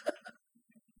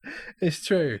 It's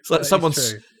true. It's like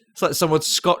someone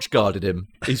Scotch guarded him.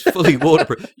 He's fully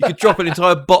waterproof. You could drop an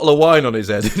entire bottle of wine on his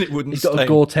head and it wouldn't stain. He's got a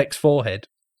Gore-Tex forehead.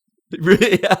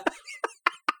 Really? Yeah.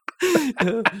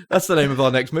 That's the name of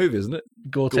our next movie, isn't it?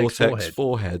 Gore-Tex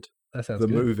forehead. That sounds good.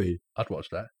 The movie. I'd watch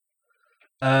that.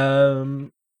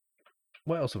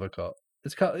 What else have I got?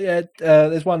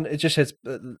 There's one. It just says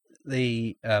in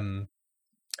the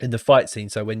fight scene.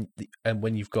 So when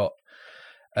you've got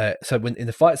when in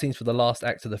the fight scenes for the last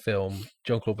act of the film,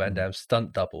 Jean-Claude Van Damme's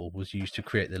stunt double was used to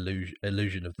create the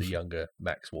illusion of the younger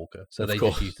Max Walker. So they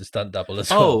just used the stunt double as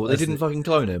well. Oh, they didn't fucking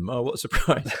clone him. Oh, what a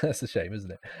surprise! That's a shame,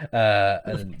 isn't it?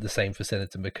 And the same for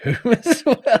Senator McComb as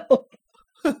well.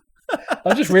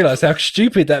 I just realised how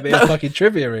stupid that bit of fucking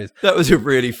trivia is. That was a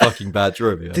really fucking bad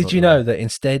trivia. Did you know that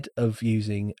instead of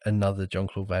using another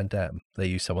Jean-Claude Van Damme, they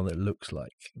use someone that looks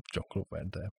like Jean-Claude Van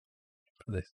Damme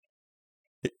for this?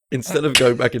 Instead of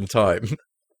going back in time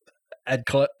and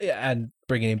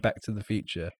bringing him back to the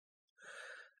future,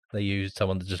 they used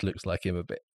someone that just looks like him a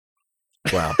bit.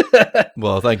 Wow.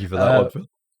 Well, thank you for that one, Phil.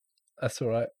 That's all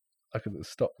right. I could have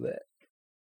stopped there.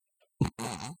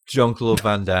 Jean-Claude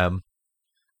Van Damme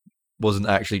wasn't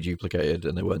actually duplicated,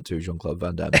 and there weren't two Jean-Claude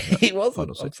Van Damme. He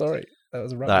wasn't. I'm sorry. That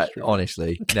was a rubbish.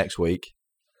 Honestly, next week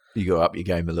you go up your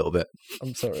game a little bit.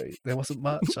 I'm sorry. There wasn't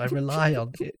much. I rely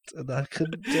on it, and I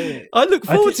couldn't do it. I look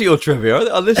forward to your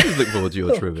trivia. Our listeners look forward to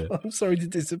your trivia. I'm sorry to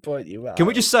disappoint you. Can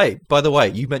we just say, by the way,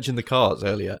 you mentioned the cars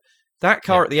earlier. That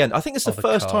car at the end, I think it's the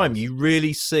first time you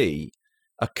really see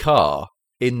a car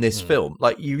in this film.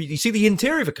 Like you see the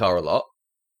interior of a car a lot,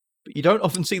 but you don't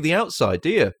often see the outside, do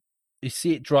you? You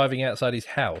see it driving outside his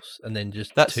house, and then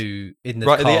just in the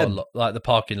right car lot, like the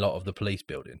parking lot of the police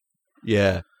building.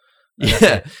 Yeah,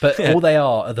 But all they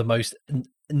are the most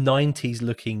 90s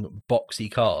looking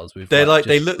boxy cars. With they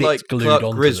look like Clark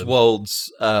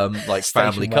Griswold's like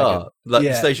family car, like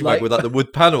the station wagon with like the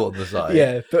wood panel on the side.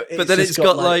 Yeah, but then it's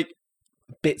got like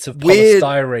bits of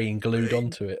polystyrene glued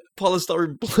onto it,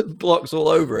 polystyrene blocks all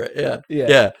over it.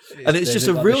 Yeah. And it's just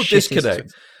a real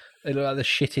disconnect. They look like the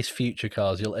shittest future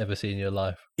cars you'll ever see in your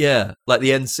life. Yeah, like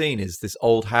the end scene is this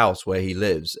old house where he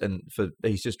lives, and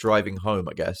he's just driving home,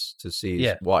 I guess, to see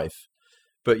his wife.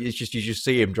 But it's just you just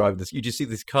see him driving this. You just see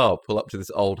this car pull up to this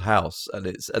old house, and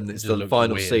it's the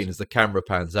final scene as the camera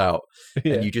pans out,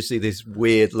 and you just see this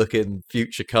weird looking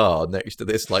future car next to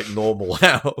this like normal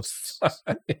house.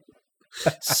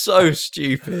 So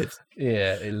stupid.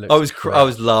 Yeah, it looks. I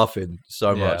was laughing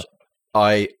so much.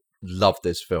 I love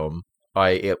this film.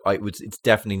 It's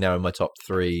definitely now in my top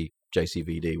 3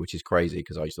 JCVD, which is crazy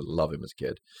because I used to love him as a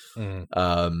kid.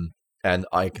 and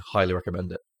I highly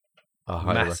recommend it. I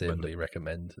highly Massively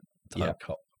recommend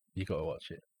Timecop. You got to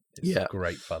watch it. It's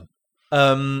great fun.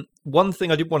 One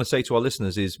thing I did want to say to our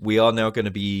listeners is we are now going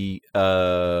to be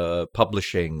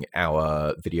publishing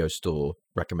our video store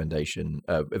recommendation,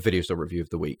 video store review of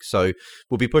the week. So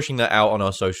we'll be pushing that out on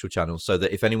our social channels so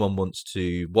that if anyone wants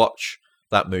to watch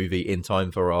that movie in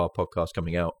time for our podcast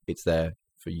coming out, it's there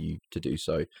for you to do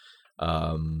so.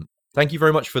 Thank you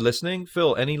very much for listening.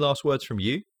 Phil, any last words from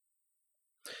you?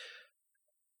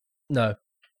 No.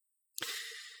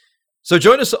 So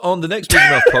join us on the next Movie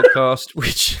Mouth podcast,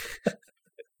 which...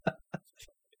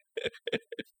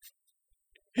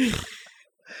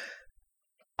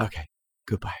 Okay,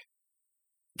 goodbye.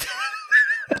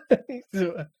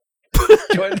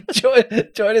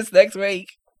 join us next week.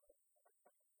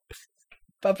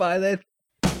 Bye-bye then.